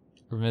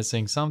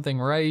something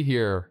right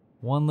here.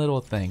 One little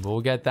thing.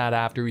 We'll get that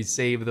after we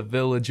save the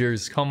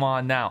villagers. Come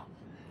on now.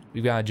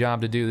 We've got a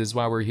job to do. This is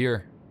why we're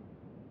here.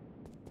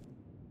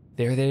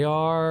 There they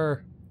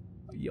are.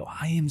 Yo,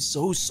 I am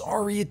so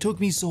sorry it took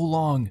me so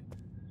long.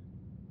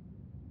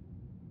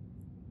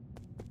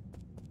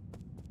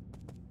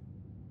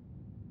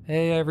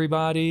 Hey,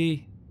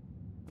 everybody.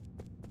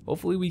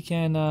 Hopefully we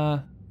can,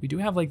 we do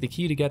have, like, the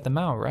key to get them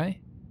out,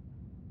 right?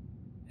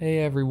 Hey,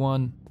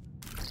 everyone.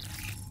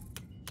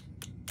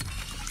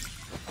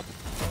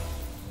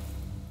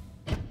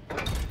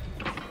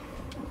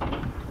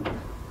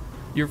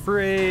 You're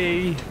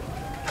free.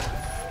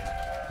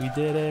 We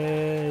did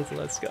it.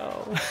 Let's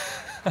go.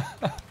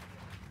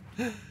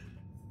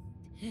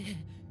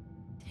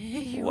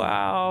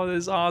 Wow, this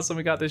is awesome.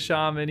 We got the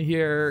shaman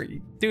here.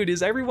 Dude,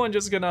 is everyone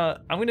just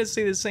gonna... I'm gonna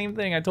say the same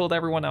thing I told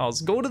everyone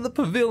else. Go to the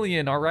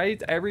pavilion, all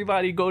right?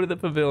 Everybody go to the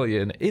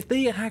pavilion. If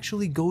they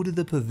actually go to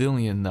the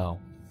pavilion, though,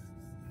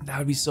 that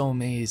would be so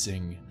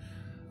amazing.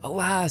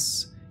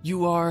 Alas,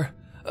 you are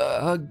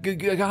a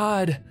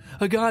god.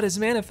 A god is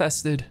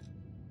manifested.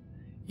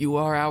 You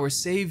are our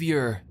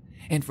savior,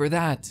 and for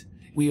that,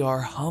 we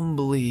are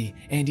humbly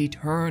and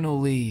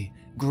eternally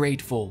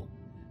grateful.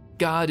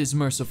 God is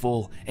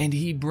merciful, and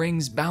he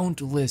brings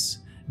boundless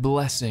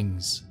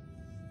blessings.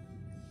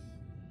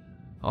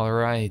 All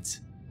right,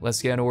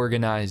 let's get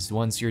organized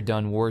once you're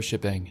done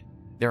worshiping.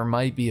 There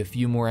might be a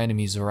few more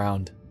enemies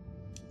around.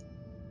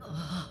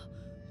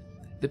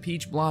 The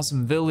Peach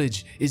Blossom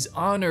Village is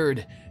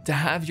honored to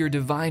have your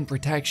divine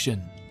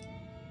protection.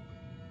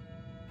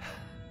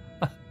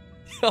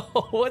 Yo,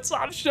 what's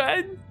up,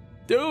 Shen?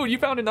 Dude, you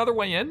found another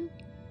way in?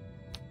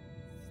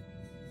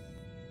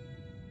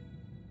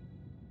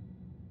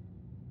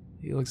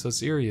 He looks so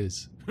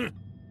serious.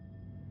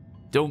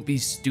 Don't be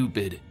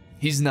stupid.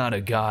 He's not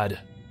a god.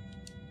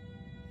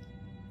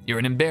 You're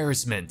an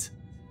embarrassment.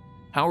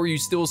 How are you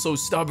still so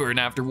stubborn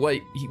after what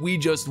we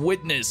just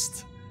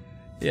witnessed?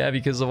 Yeah,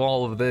 because of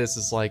all of this,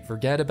 it's like,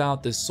 forget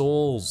about the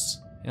souls.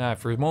 Yeah,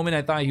 for a moment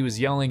I thought he was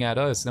yelling at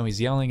us. No, he's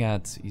yelling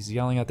at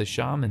the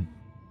shaman.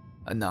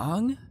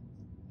 Anang?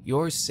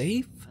 You're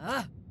safe?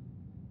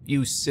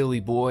 You silly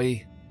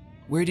boy.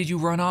 Where did you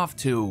run off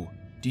to?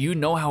 Do you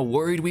know how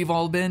worried we've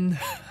all been?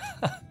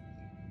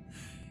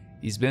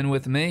 He's been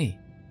with me.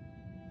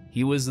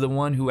 He was the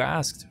one who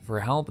asked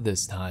for help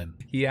this time.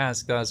 He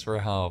asked us for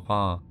help,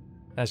 huh?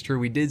 That's true,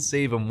 we did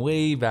save him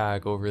way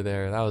back over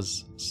there. That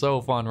was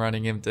so fun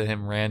running into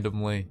him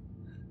randomly.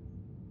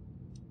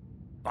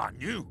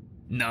 Banyu.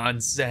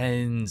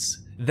 Nonsense.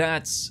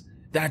 That's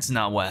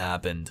not what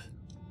happened.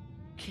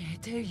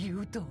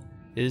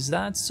 Is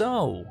that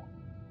so?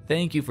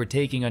 Thank you for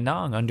taking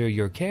Anang under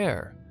your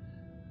care.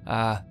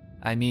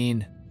 I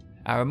mean,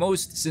 our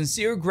most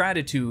sincere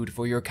gratitude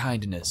for your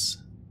kindness.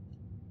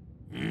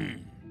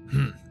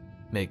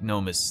 Make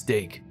no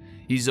mistake,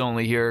 he's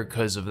only here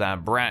because of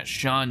that brat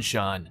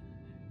Shan.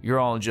 You're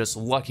all just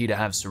lucky to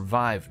have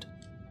survived.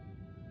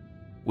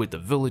 With the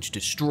village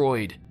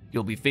destroyed,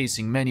 you'll be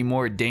facing many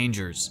more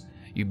dangers.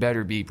 You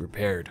better be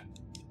prepared.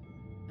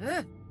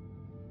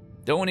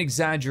 Don't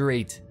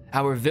exaggerate.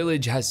 Our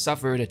village has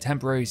suffered a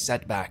temporary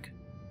setback.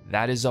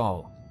 That is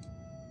all.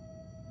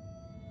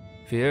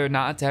 Fear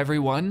not,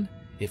 everyone.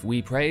 If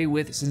we pray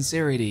with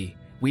sincerity,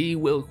 we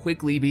will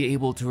quickly be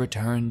able to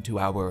return to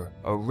our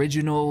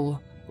original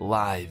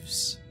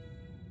lives.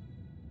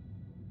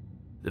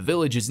 The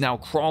village is now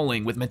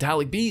crawling with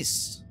metallic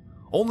beasts.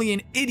 Only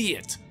an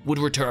idiot would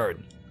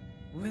return.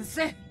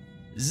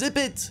 Zip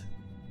it!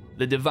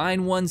 The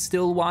Divine One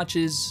still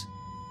watches,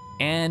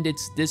 and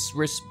it's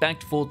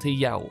disrespectful to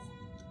yell.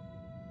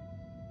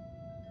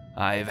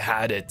 I've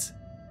had it.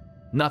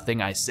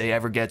 Nothing I say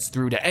ever gets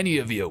through to any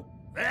of you.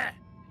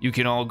 You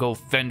can all go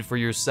fend for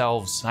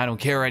yourselves. I don't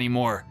care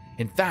anymore.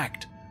 In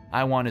fact,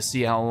 I want to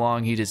see how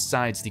long he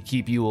decides to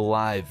keep you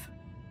alive.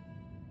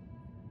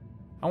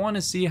 I want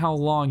to see how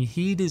long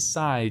he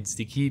decides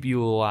to keep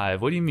you alive.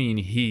 What do you mean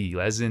he?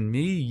 As in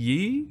me?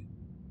 Ye?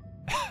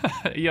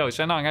 Yo,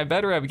 Shenong, I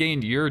better have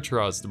gained your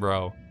trust,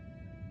 bro.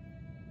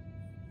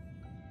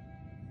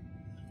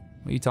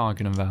 What are you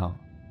talking about?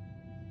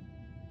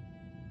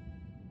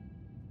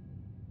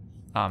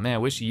 Aw, man, I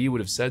wish Yi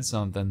would have said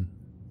something.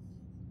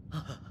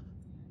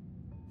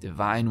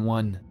 Divine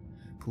One,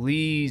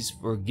 please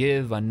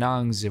forgive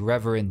Anang's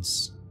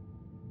irreverence.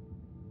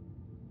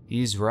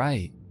 He's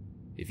right.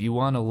 If you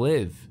want to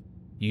live,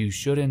 you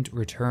shouldn't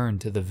return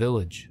to the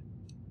village.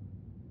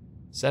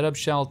 Set up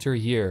shelter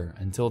here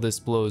until this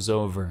blows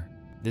over.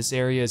 This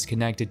area is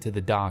connected to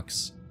the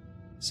docks,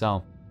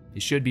 so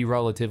it should be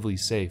relatively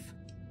safe.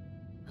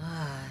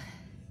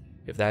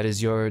 If that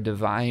is your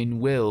divine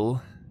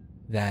will,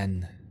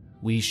 then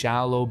we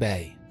shall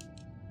obey.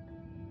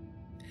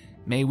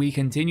 May we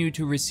continue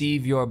to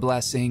receive your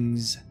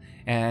blessings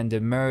and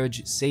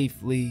emerge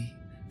safely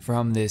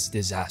from this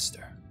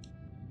disaster.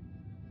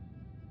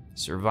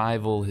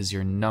 Survival is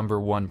your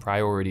 #1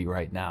 priority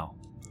right now.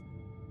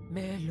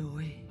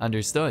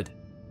 Understood,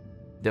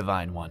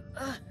 Divine One.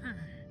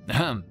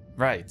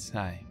 Right,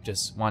 I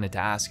just wanted to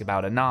ask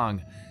about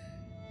Anang.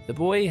 The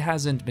boy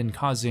hasn't been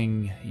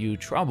causing you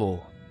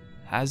trouble,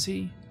 has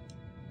he?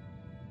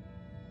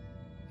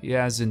 He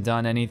hasn't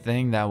done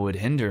anything that would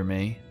hinder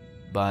me,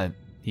 but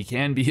he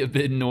can be a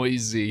bit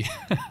noisy.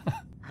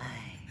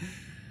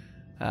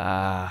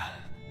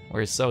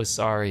 We're so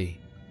sorry.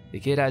 The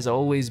kid has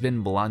always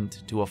been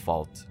blunt to a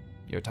fault.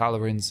 Your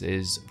tolerance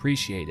is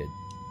appreciated.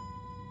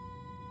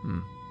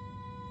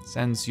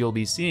 Since you'll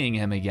be seeing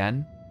him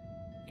again,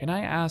 can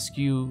I ask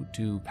you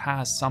to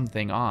pass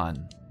something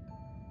on?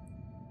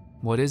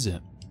 What is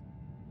it?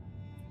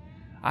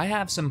 I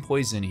have some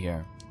poison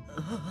here.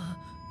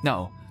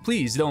 No,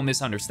 please don't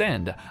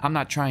misunderstand. I'm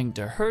not trying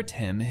to hurt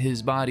him.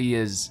 His body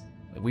is...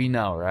 We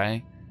know,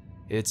 right?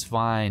 It's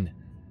fine.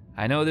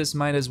 I know this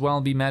might as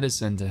well be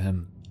medicine to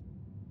him.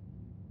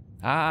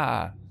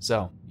 Ah,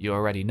 so you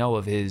already know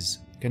of his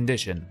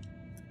condition.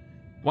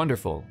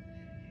 Wonderful.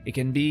 It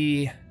can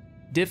be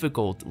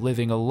difficult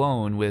living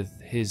alone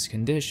with his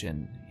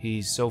condition.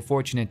 He's so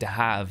fortunate to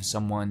have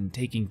someone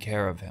taking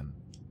care of him.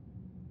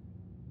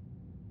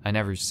 I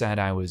never said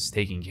I was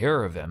taking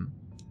care of him.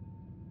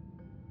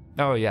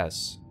 Oh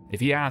yes,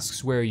 if he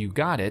asks where you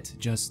got it,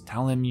 just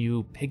tell him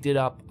you picked it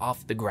up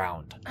off the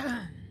ground.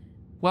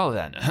 Well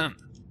then,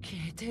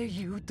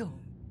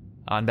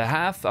 on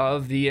behalf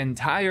of the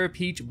entire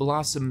Peach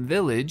Blossom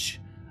Village,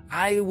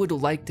 I would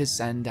like to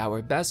send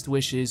our best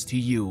wishes to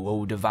you,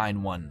 O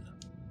Divine One.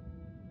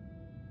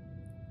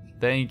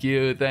 Thank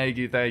you,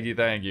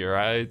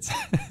 right?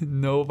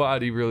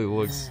 Nobody really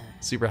looks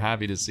super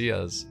happy to see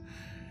us.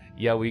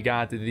 Yeah, we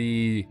got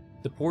the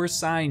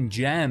porcine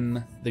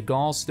gem, the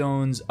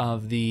gallstones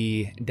of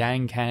the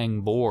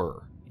Dangkang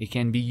boar. It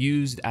can be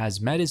used as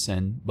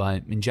medicine,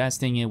 but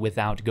ingesting it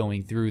without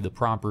going through the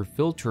proper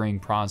filtering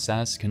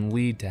process can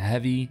lead to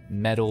heavy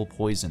metal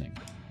poisoning.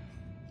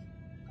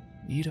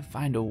 Need to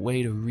find a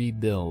way to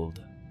rebuild.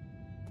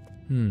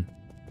 Where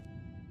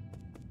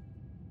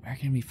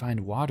can we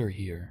find water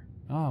here?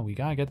 Oh, we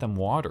gotta get them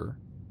water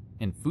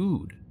and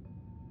food.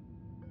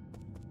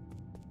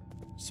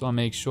 So I'll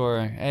make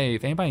sure, hey,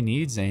 if anybody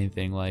needs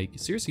anything, like,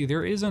 seriously,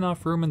 there is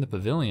enough room in the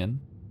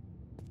pavilion.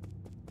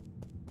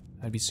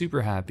 I'd be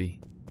super happy.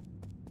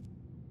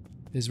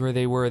 This is where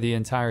they were the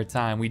entire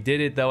time. We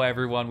did it though,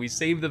 everyone. We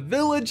saved the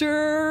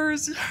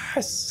villagers!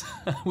 Yes!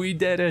 We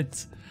did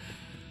it!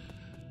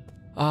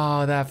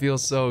 Oh, that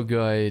feels so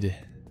good.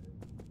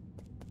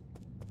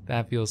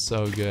 That feels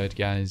so good,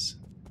 guys.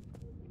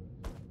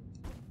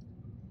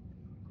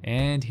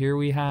 And here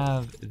we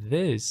have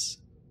this.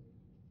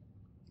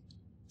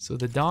 So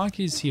the dock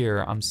is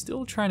here. I'm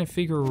still trying to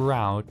figure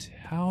out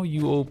how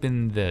you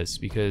open this,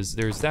 because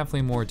there's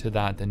definitely more to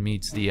that than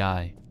meets the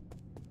eye.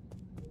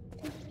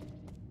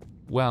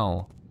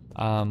 Well,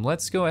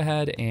 let's go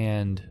ahead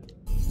and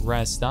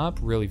rest up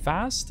really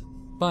fast.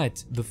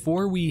 But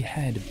before we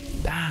head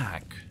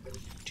back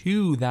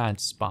to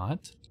that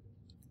spot,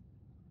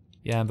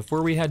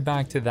 before we head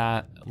back to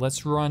that,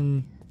 let's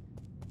run.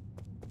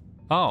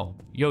 Oh,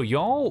 yo,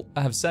 y'all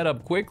have set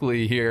up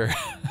quickly here.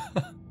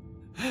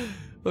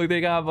 Look,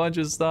 they got a bunch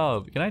of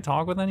stuff. Can I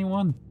talk with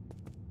anyone?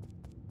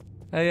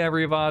 Hey,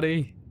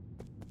 everybody.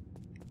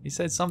 He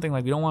said something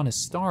like, we don't want to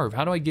starve.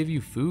 How do I give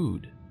you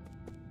food?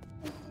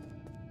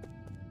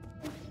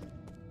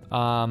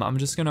 I'm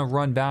just gonna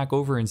run back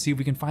over and see if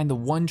we can find the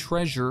one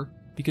treasure,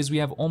 because we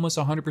have almost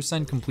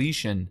 100%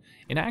 completion.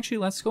 And actually,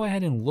 let's go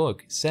ahead and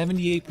look.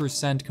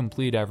 78%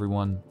 complete,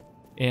 everyone.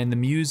 And the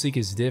music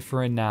is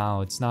different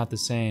now. It's not the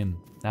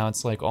same. Now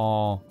it's like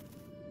all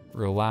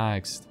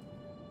relaxed.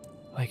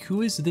 Like,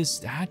 who is this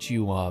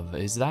statue of?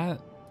 Is that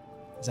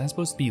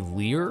supposed to be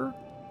Lear?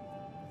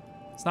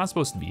 It's not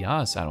supposed to be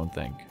us, I don't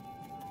think.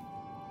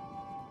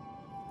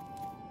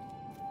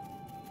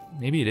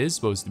 Maybe it is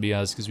supposed to be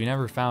us, because we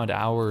never found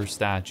our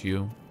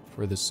statue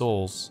for the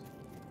souls.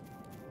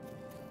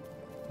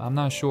 I'm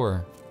not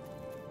sure.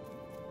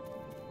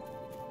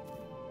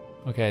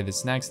 Okay,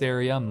 this next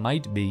area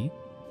might be.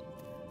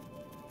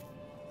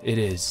 It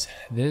is.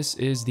 This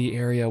is the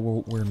area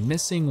where we're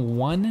missing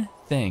one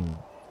thing.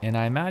 And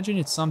I imagine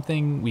it's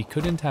something we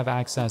couldn't have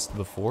accessed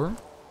before.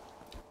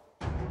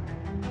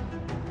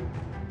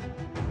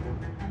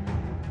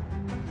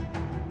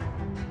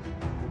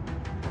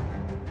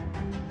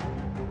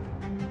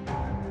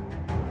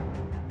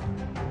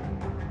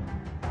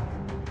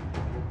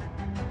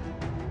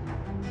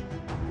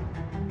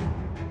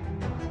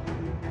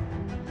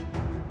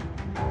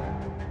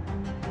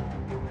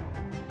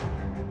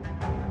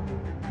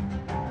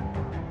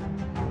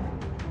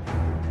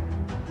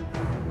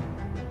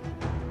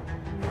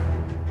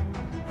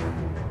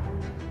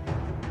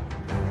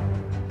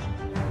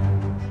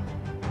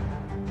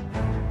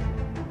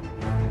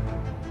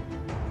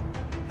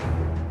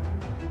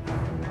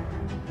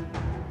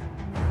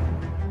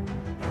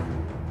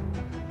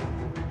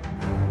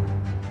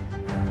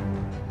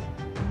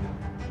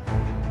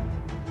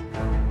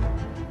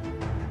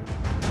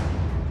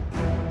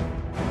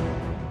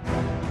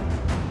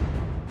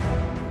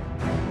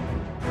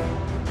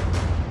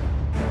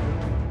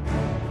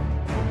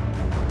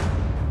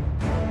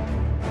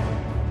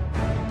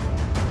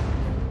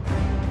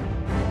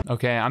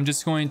 Okay, I'm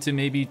just going to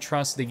maybe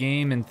trust the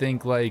game and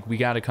think like we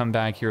gotta come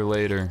back here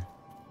later.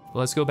 But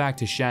let's go back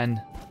to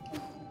Shen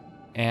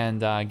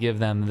and give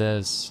them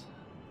this.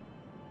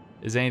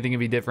 Is anything gonna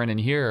be different in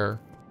here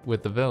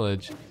with the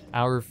village?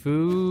 Our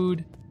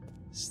food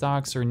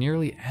stocks are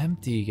nearly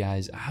empty,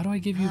 guys. How do I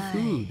give you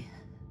food?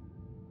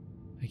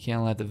 I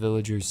can't let the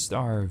villagers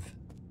starve.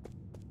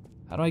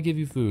 How do I give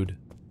you food?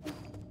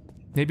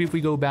 Maybe if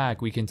we go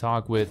back, we can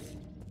talk with...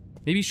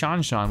 Maybe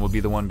Shan will be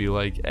the one to be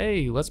like,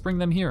 hey, let's bring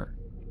them here.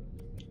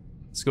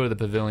 Let's go to the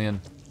pavilion.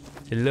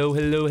 Hello,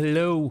 hello,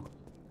 hello.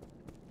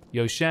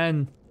 Yo,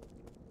 Shen.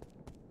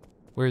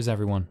 Where's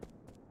everyone?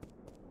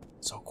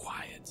 So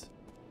quiet.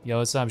 Yo,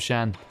 what's up,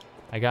 Shen?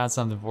 I got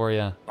something for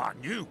you. On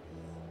you.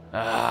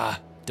 Ah,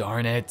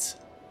 darn it.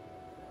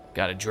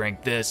 Gotta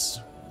drink this.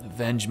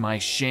 Avenge my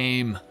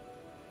shame.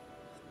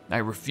 I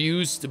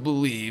refuse to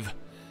believe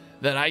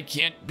that I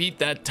can't beat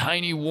that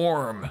tiny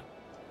worm.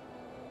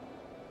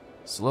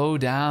 Slow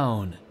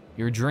down.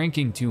 You're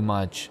drinking too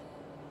much.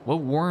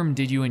 What worm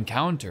did you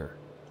encounter?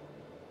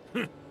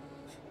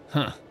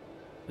 Huh.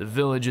 The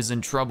village is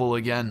in trouble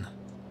again.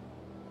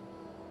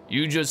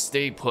 You just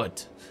stay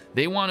put.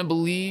 They want to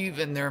believe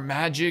in their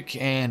magic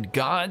and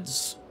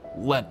gods?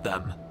 Let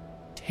them.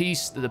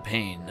 Taste the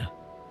pain.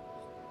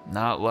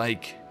 Not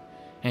like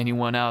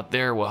anyone out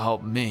there will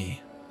help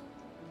me.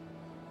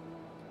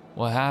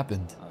 What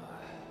happened?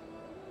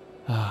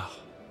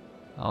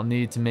 I'll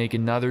need to make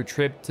another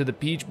trip to the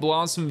Peach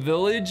Blossom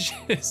Village?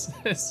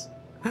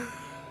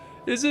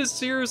 Is this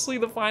seriously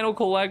the final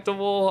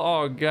collectible?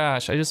 Oh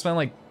gosh, I just spent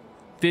like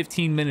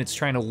 15 minutes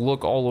trying to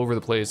look all over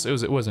the place.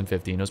 It wasn't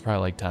 15, it was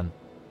probably like 10.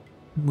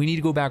 We need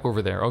to go back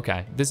over there.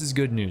 Okay, this is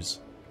good news.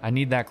 I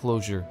need that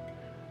closure.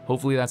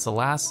 Hopefully that's the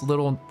last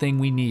little thing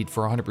we need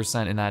for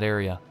 100% in that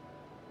area.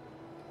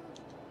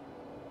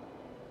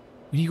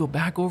 We need to go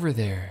back over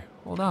there.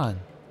 Hold on.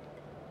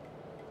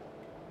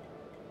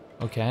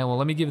 Okay, well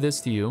let me give this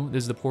to you.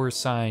 This is the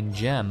porcine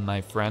gem, my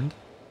friend.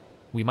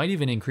 We might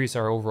even increase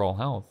our overall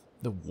health.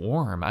 The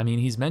worm, I mean,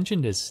 he's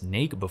mentioned a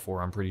snake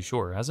before, I'm pretty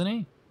sure, hasn't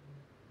he?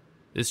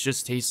 This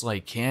just tastes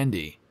like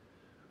candy.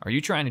 Are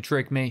you trying to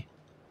trick me?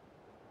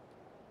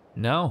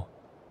 No,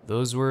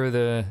 those were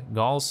the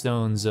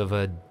gallstones of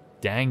a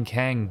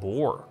Dangkang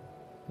boar,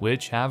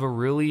 which have a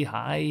really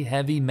high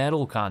heavy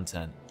metal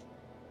content.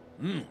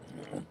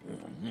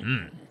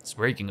 It's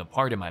breaking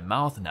apart in my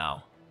mouth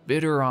now.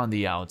 Bitter on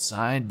the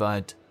outside,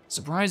 but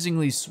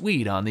surprisingly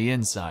sweet on the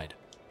inside.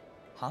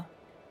 Huh?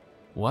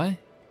 What?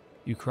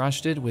 You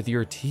crushed it with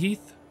your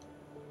teeth?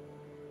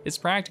 It's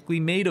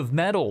practically made of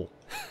metal.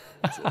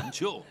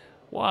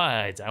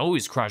 What? I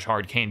always crush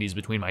hard candies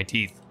between my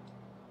teeth.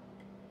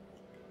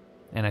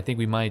 And I think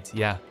we might,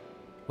 yeah.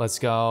 Let's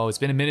go. It's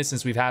been a minute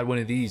since we've had one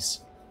of these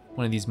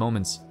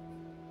moments.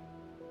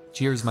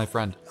 Cheers, my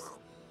friend.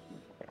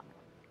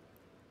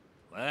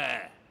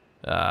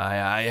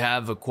 I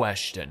have a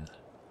question.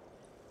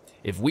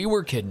 If we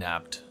were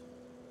kidnapped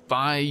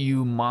by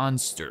you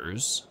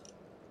monsters,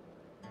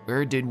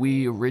 where did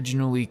we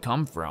originally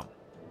come from?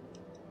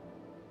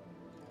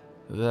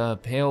 The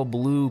pale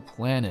blue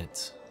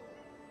planet.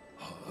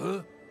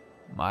 Huh?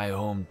 My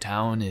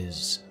hometown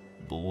is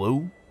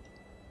blue?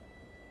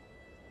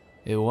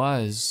 It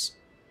was,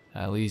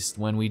 at least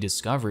when we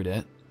discovered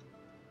it.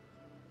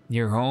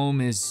 Your home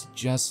is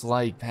just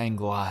like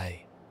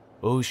Panglai.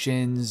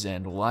 Oceans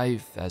and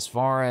life as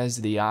far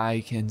as the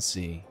eye can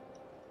see.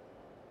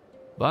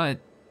 But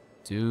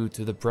due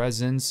to the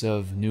presence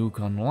of New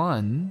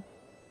Kunlun,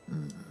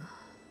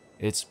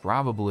 it's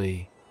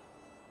probably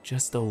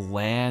just a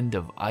land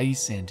of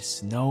ice and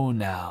snow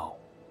now.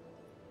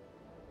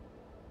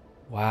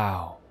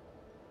 Wow.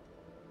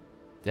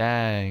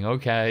 Dang,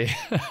 okay.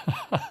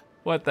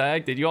 What the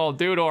heck did you all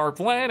do to our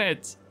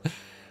planet?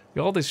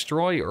 You all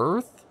destroy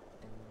Earth?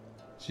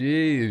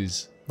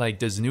 Jeez. Like,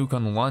 does New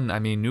Kunlun, I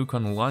mean, New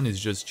Kunlun is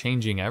just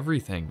changing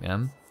everything,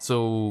 man.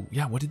 So,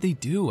 yeah, what did they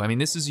do? I mean,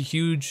 this is a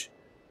huge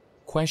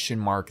question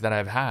mark that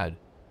I've had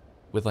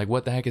with, like,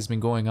 what the heck has been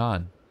going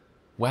on?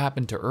 What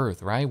happened to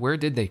Earth, right? Where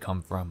did they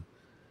come from?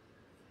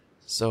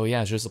 So,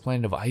 yeah, it's just a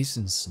planet of ice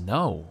and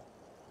snow.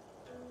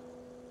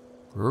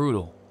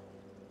 Brutal.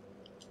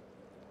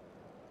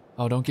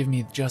 Oh, don't give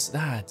me just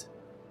that.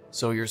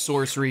 So your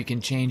sorcery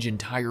can change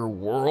entire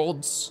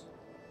worlds?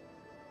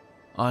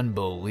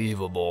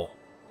 Unbelievable.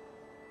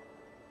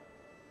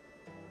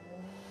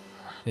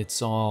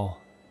 It's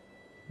all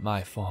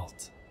my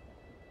fault.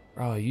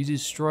 Bro, you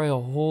destroy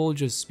a whole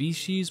just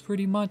species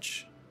pretty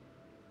much?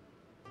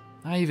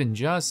 Not even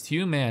just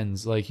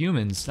humans, like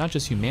humans, not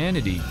just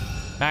humanity.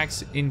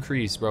 Max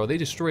increase, bro. They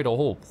destroyed a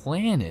whole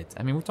planet.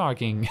 I mean, we're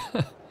talking,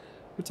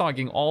 we're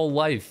talking all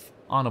life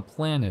on a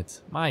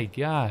planet. My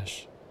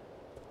gosh.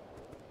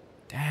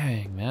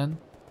 Dang, man.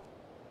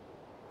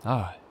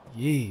 Ah,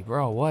 yee,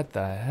 bro, what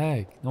the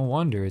heck? No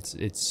wonder,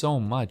 it's so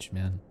much,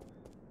 man.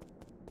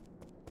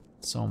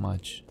 So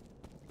much.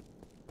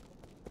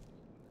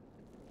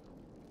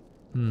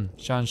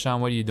 Shan,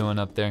 what are you doing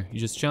up there? You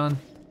just chilling?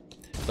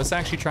 Let's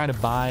actually try to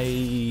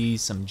buy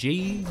some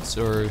jades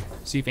or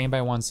see if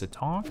anybody wants to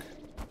talk.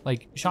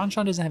 Like, Shan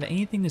doesn't have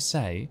anything to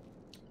say.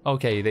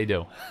 Okay, they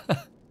do.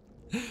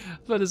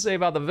 What to say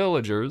about the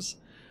villagers?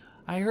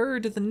 I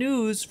heard the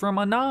news from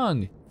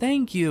Anang.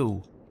 Thank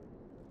you.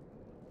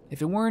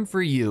 If it weren't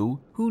for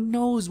you, who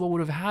knows what would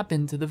have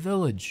happened to the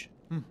village?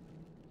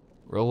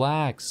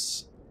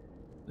 Relax.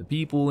 The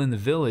people in the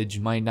village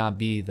might not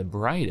be the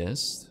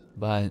brightest,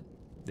 but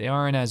they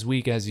aren't as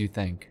weak as you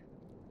think.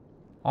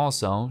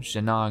 Also,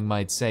 Shanang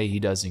might say he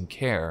doesn't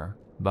care,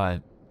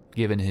 but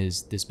given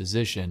his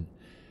disposition,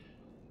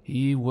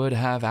 he would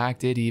have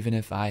acted even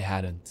if I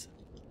hadn't.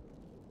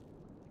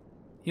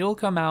 He'll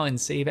come out and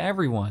save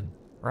everyone,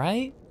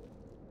 right?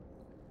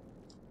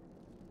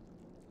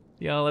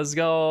 Yo, let's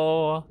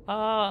go.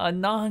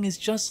 Anang is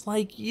just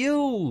like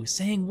you,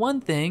 saying one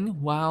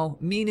thing while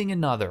meaning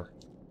another.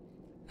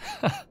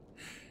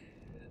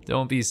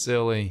 Don't be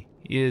silly.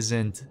 He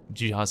isn't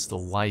just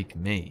like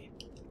me.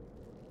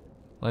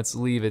 Let's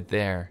leave it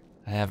there.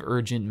 I have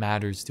urgent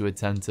matters to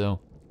attend to.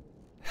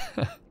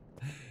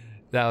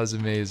 That was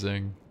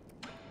amazing.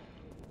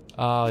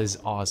 Oh, it's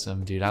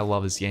awesome, dude. I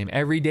love this game.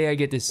 Every day I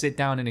get to sit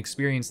down and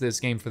experience this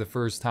game for the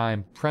first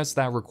time. Press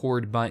that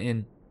record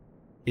button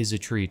is a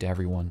treat,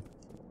 everyone.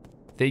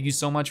 Thank you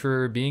so much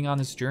for being on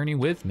this journey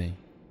with me.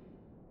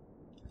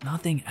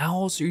 Nothing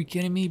else? Are you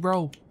kidding me,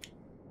 bro?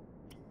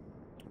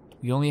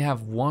 We only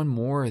have one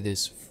more of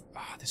this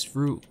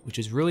fruit, which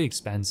is really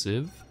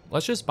expensive.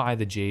 Let's just buy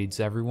the jades,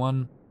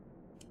 everyone.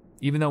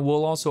 Even though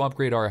we'll also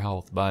upgrade our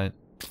health, but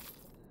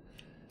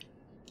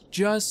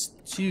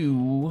just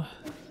to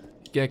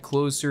get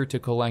closer to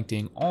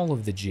collecting all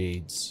of the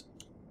jades.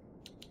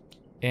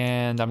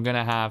 And I'm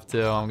gonna have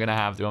to,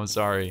 I'm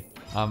sorry.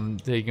 I'm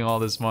taking all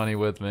this money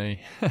with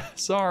me.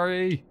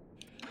 Sorry.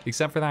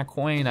 Except for that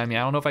coin. I mean,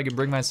 I don't know if I can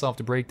bring myself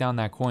to break down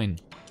that coin.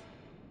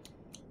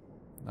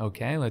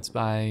 Okay, let's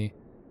buy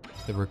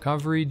the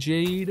recovery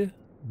jade.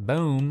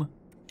 Boom.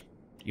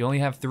 You only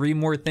have 3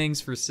 more things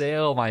for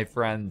sale, my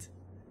friend.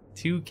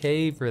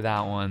 2K for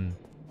that one.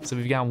 So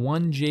we've got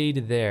 1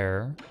 jade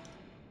there.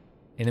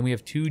 And then we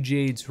have 2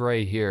 jades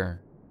right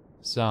here.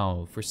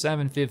 So, for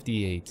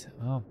 758.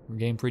 Oh, we're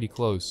getting pretty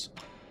close.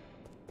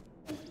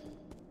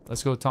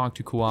 Let's go talk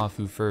to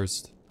Kuafu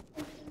first.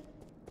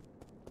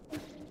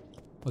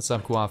 What's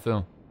up,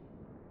 Kuafu?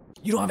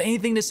 You don't have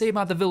anything to say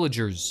about the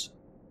villagers.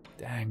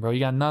 Dang, bro, you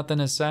got nothing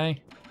to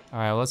say?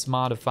 Alright, let's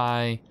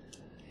modify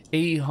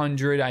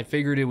 800. I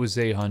figured it was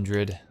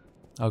 800.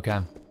 Okay.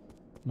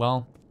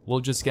 Well, we'll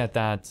just get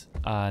that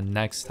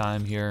next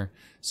time here.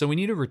 So we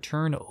need to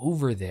return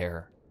over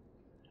there.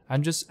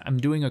 I'm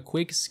doing a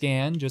quick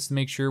scan just to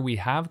make sure we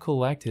have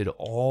collected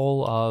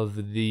all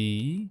of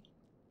the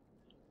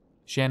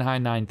Shanghai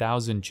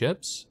 9000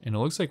 chips, and it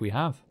looks like we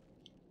have.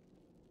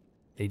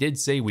 They did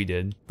say we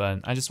did, but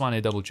I just wanted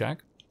to double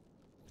check.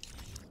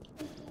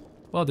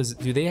 Well,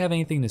 do they have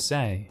anything to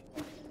say?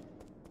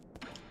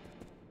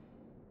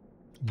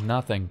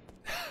 Nothing.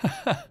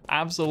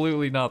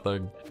 Absolutely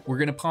nothing. We're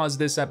gonna pause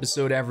this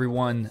episode,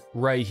 everyone,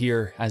 right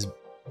here. As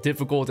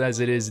difficult as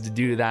it is to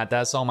do that,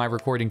 that's all my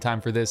recording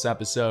time for this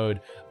episode,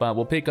 but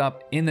we'll pick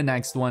up in the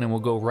next one and we'll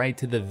go right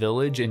to the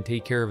village and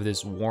take care of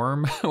this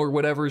worm or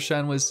whatever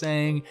Shen was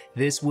saying.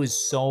 This was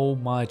so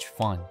much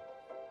fun.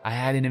 I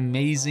had an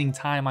amazing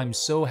time. I'm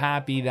so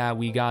happy that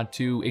we got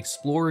to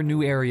explore a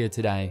new area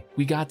today.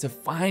 We got to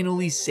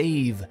finally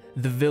save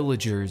the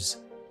villagers,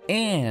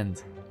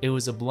 and it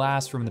was a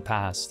blast from the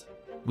past.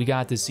 We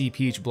got to see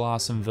Peach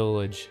Blossom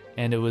Village,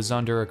 and it was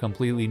under a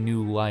completely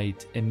new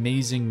light.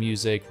 Amazing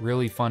music,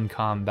 really fun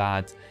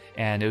combat,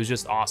 and it was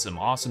just awesome.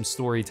 Awesome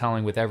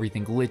storytelling with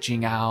everything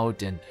glitching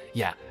out, and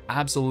yeah,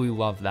 absolutely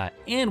love that.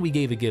 And we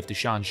gave a gift to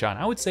Shan.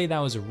 I would say that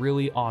was a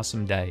really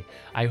awesome day.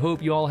 I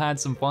hope you all had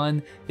some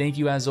fun. Thank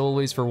you as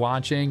always for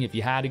watching. If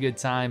you had a good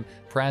time,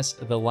 press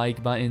the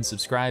like button,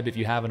 subscribe if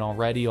you haven't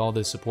already. All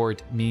the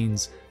support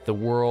means the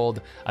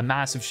world. A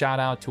massive shout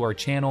out to our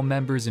channel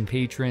members and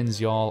patrons.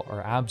 Y'all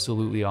are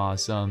absolutely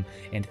awesome.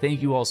 And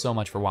thank you all so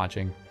much for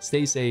watching.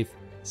 Stay safe,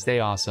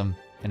 stay awesome,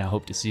 and I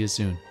hope to see you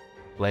soon.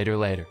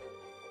 Later.